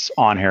experts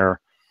on here,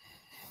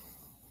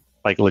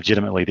 like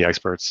legitimately the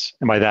experts,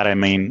 and by that I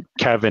mean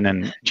Kevin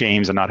and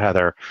James, and not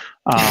Heather.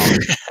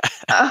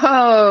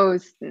 Oh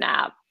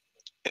snap!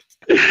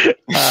 Did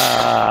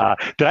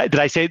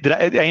I say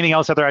anything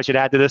else, Heather, I should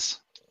add to this?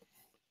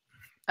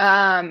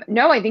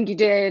 No, I think you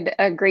did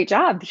a great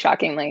job.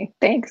 Shockingly,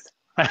 thanks.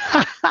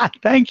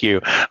 Thank you.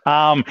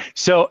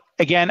 So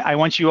again, I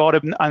want you all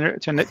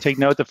to take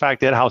note of the fact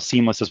that how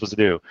seamless this was to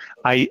do.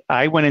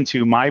 I went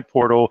into my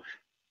portal.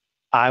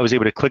 I was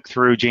able to click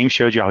through. James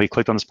showed you how he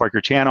clicked on the Spark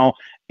Your Channel.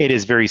 It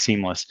is very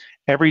seamless.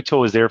 Every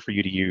tool is there for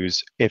you to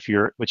use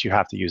but you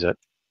have to use it,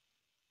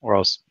 or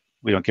else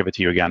we don't give it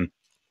to you again.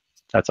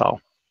 That's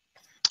all.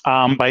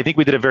 But I think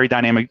we did a very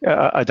dynamic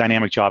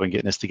job in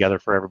getting this together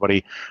for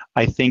everybody.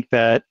 I think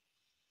that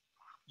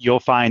you'll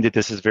find that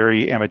this is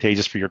very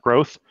advantageous for your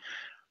growth.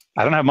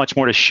 I don't have much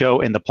more to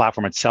show in the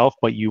platform itself,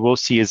 but you will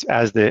see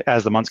as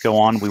the months go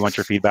on, we want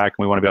your feedback,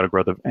 and we want to be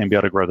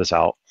able to grow this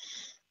out.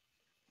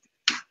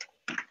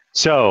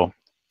 So,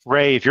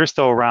 Ray, if you're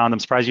still around, I'm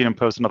surprised you didn't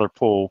post another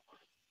poll.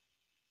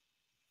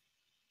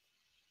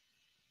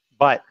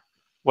 But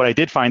what I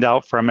did find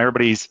out from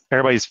everybody's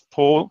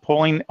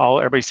polling,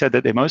 everybody said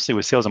that it mostly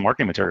was sales and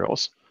marketing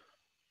materials,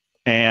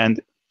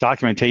 and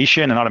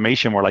documentation and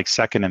automation were like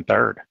second and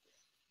third.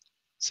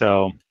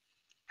 So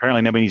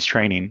apparently nobody needs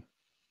training.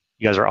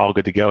 You guys are all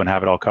good to go and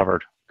have it all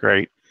covered.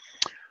 Great.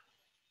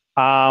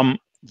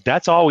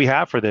 That's all we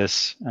have for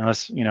this.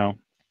 Unless,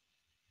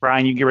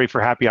 Brian, you can get ready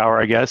for happy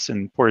hour, I guess,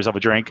 and pour yourself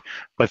a drink.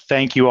 But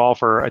thank you all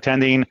for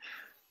attending.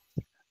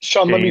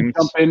 Sean, James,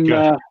 let me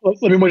jump in.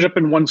 Let me jump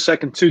in 1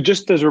 second too.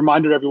 Just as a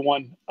reminder to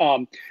everyone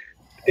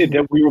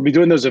that we will be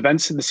doing those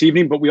events this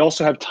evening, but we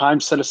also have time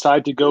set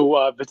aside to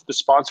go visit the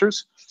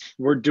sponsors.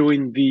 We're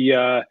doing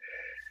the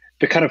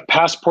kind of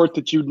passport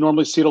that you'd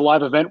normally see at a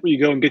live event, where you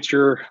go and get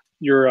your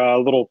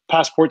little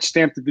passport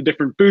stamped at the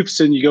different booths,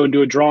 and you go and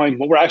do a drawing.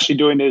 What we're actually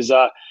doing is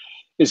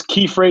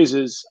key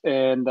phrases,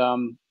 and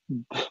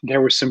there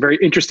were some very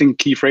interesting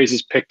key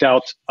phrases picked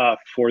out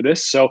for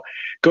this. So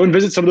go and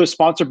visit some of those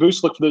sponsor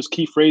booths, look for those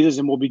key phrases,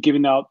 and we'll be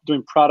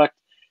doing product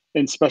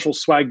and special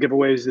swag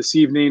giveaways this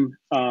evening,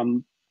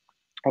 all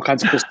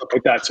kinds of cool stuff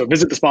like that. So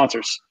visit the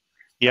sponsors.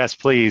 Yes,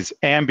 please,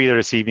 and be there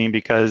this evening,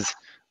 because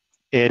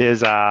it is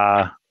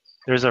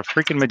there's a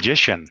freaking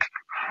magician,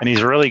 and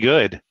he's really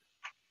good.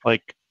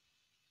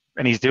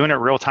 And he's doing it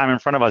real time in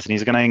front of us, and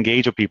he's going to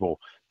engage with people.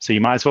 So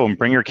you might as well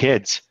bring your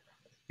kids.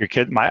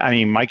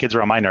 My kids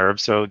are on my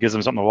nerves, so it gives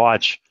them something to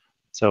watch.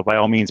 So by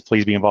all means,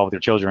 please be involved with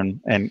your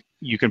children, and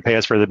you can pay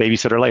us for the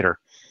babysitter later.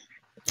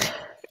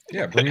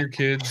 Yeah, bring your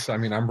kids.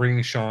 I'm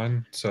bringing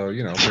Sean, so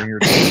bring your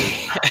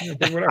kids.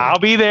 Bring whatever. I'll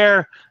be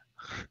there.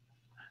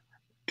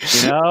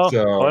 Hold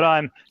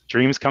on.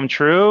 Dreams come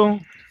true.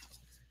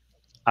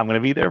 I'm going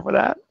to be there for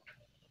that.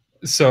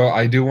 So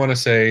I do want to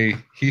say,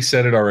 he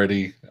said it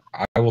already.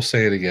 I will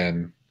say it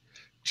again.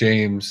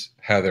 James,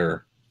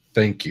 Heather,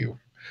 thank you.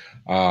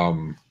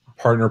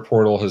 Partner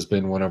Portal has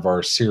been one of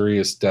our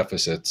serious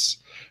deficits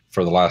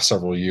for the last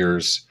several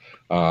years.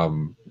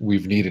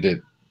 We've needed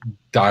it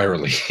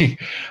direly.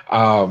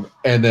 And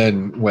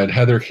then when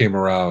Heather came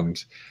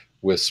around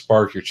with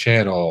Spark Your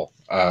Channel,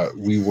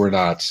 we were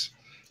not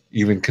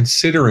even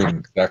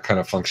considering that kind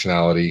of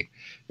functionality.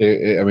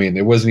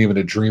 It wasn't even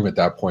a dream at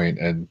that point,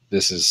 and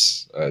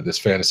this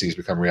fantasy has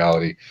become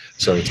reality.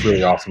 So it's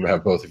really awesome to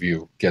have both of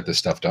you get this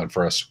stuff done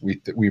for us.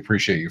 We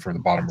appreciate you from the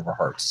bottom of our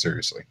hearts,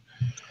 seriously.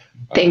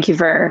 Thank you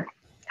for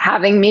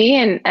having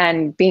me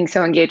and being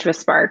so engaged with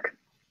Spark.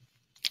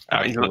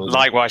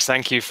 Likewise,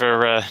 thank you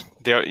for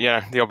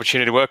the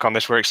opportunity to work on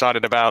this. We're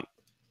excited about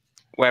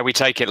where we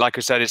take it. Like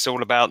I said, it's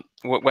all about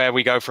where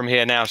we go from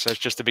here now. So it's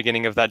just the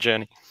beginning of that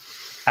journey.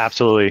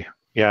 Absolutely.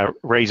 Yeah,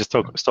 Ray just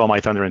stole my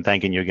thunder in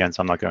thanking you again,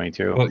 so I'm not going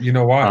to. Well, you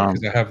know why?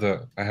 Because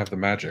I have the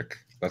magic.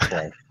 That's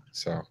why.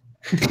 So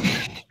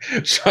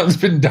Sean's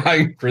been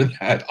dying for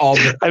that all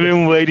day. I've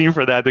been waiting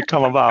for that to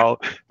come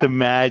about. The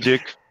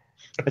magic.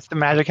 It's the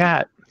magic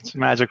hat. It's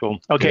magical.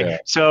 Okay,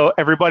 So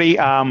everybody,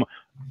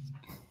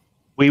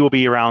 we will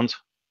be around.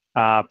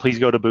 Please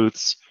go to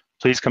booths.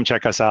 Please come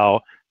check us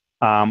out.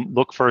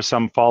 Look for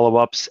some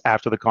follow-ups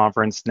after the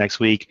conference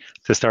next week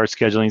to start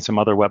scheduling some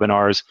other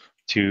webinars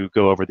to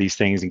go over these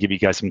things and give you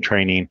guys some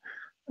training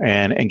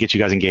and get you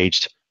guys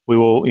engaged. We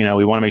will,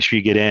 we want to make sure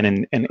you get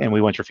in, and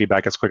we want your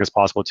feedback as quick as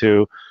possible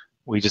too.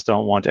 We just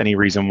don't want any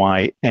reason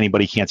why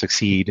anybody can't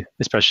succeed,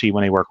 especially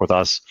when they work with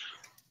us.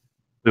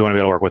 We want to be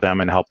able to work with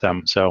them and help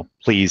them. So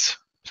please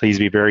Please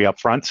be very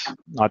upfront.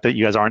 Not that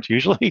you guys aren't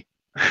usually.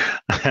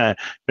 If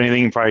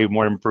anything, probably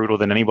more brutal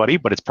than anybody,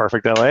 but it's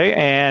perfect LA.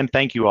 And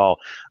thank you all.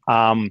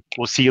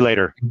 We'll see you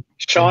later.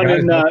 Sean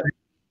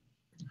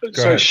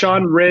and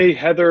Sean, Ray,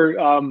 Heather,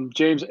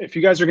 James, if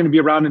you guys are going to be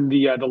around in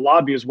the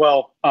lobby as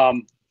well,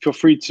 feel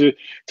free to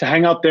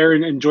hang out there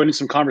and join in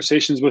some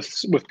conversations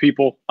with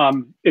people.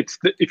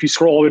 If you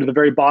scroll all the way to the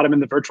very bottom in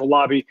the virtual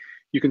lobby,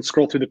 you can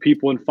scroll through the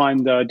people and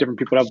find different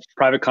people to have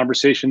private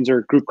conversations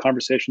or group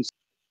conversations.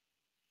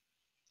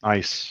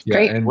 Nice.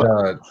 Yeah,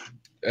 Great.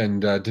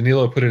 And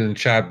Danilo put it in the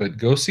chat, but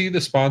go see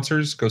the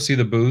sponsors, go see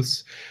the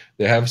booths.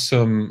 They have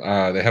some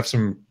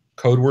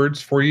code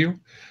words for you.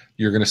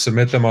 You're going to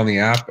submit them on the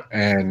app,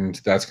 and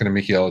that's going to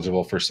make you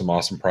eligible for some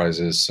awesome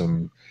prizes,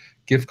 some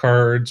gift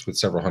cards with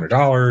several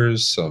 $100s,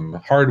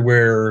 some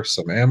hardware,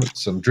 some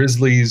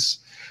Drizzlies.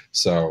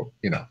 So,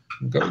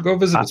 go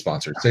visit the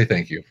sponsors. Say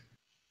thank you.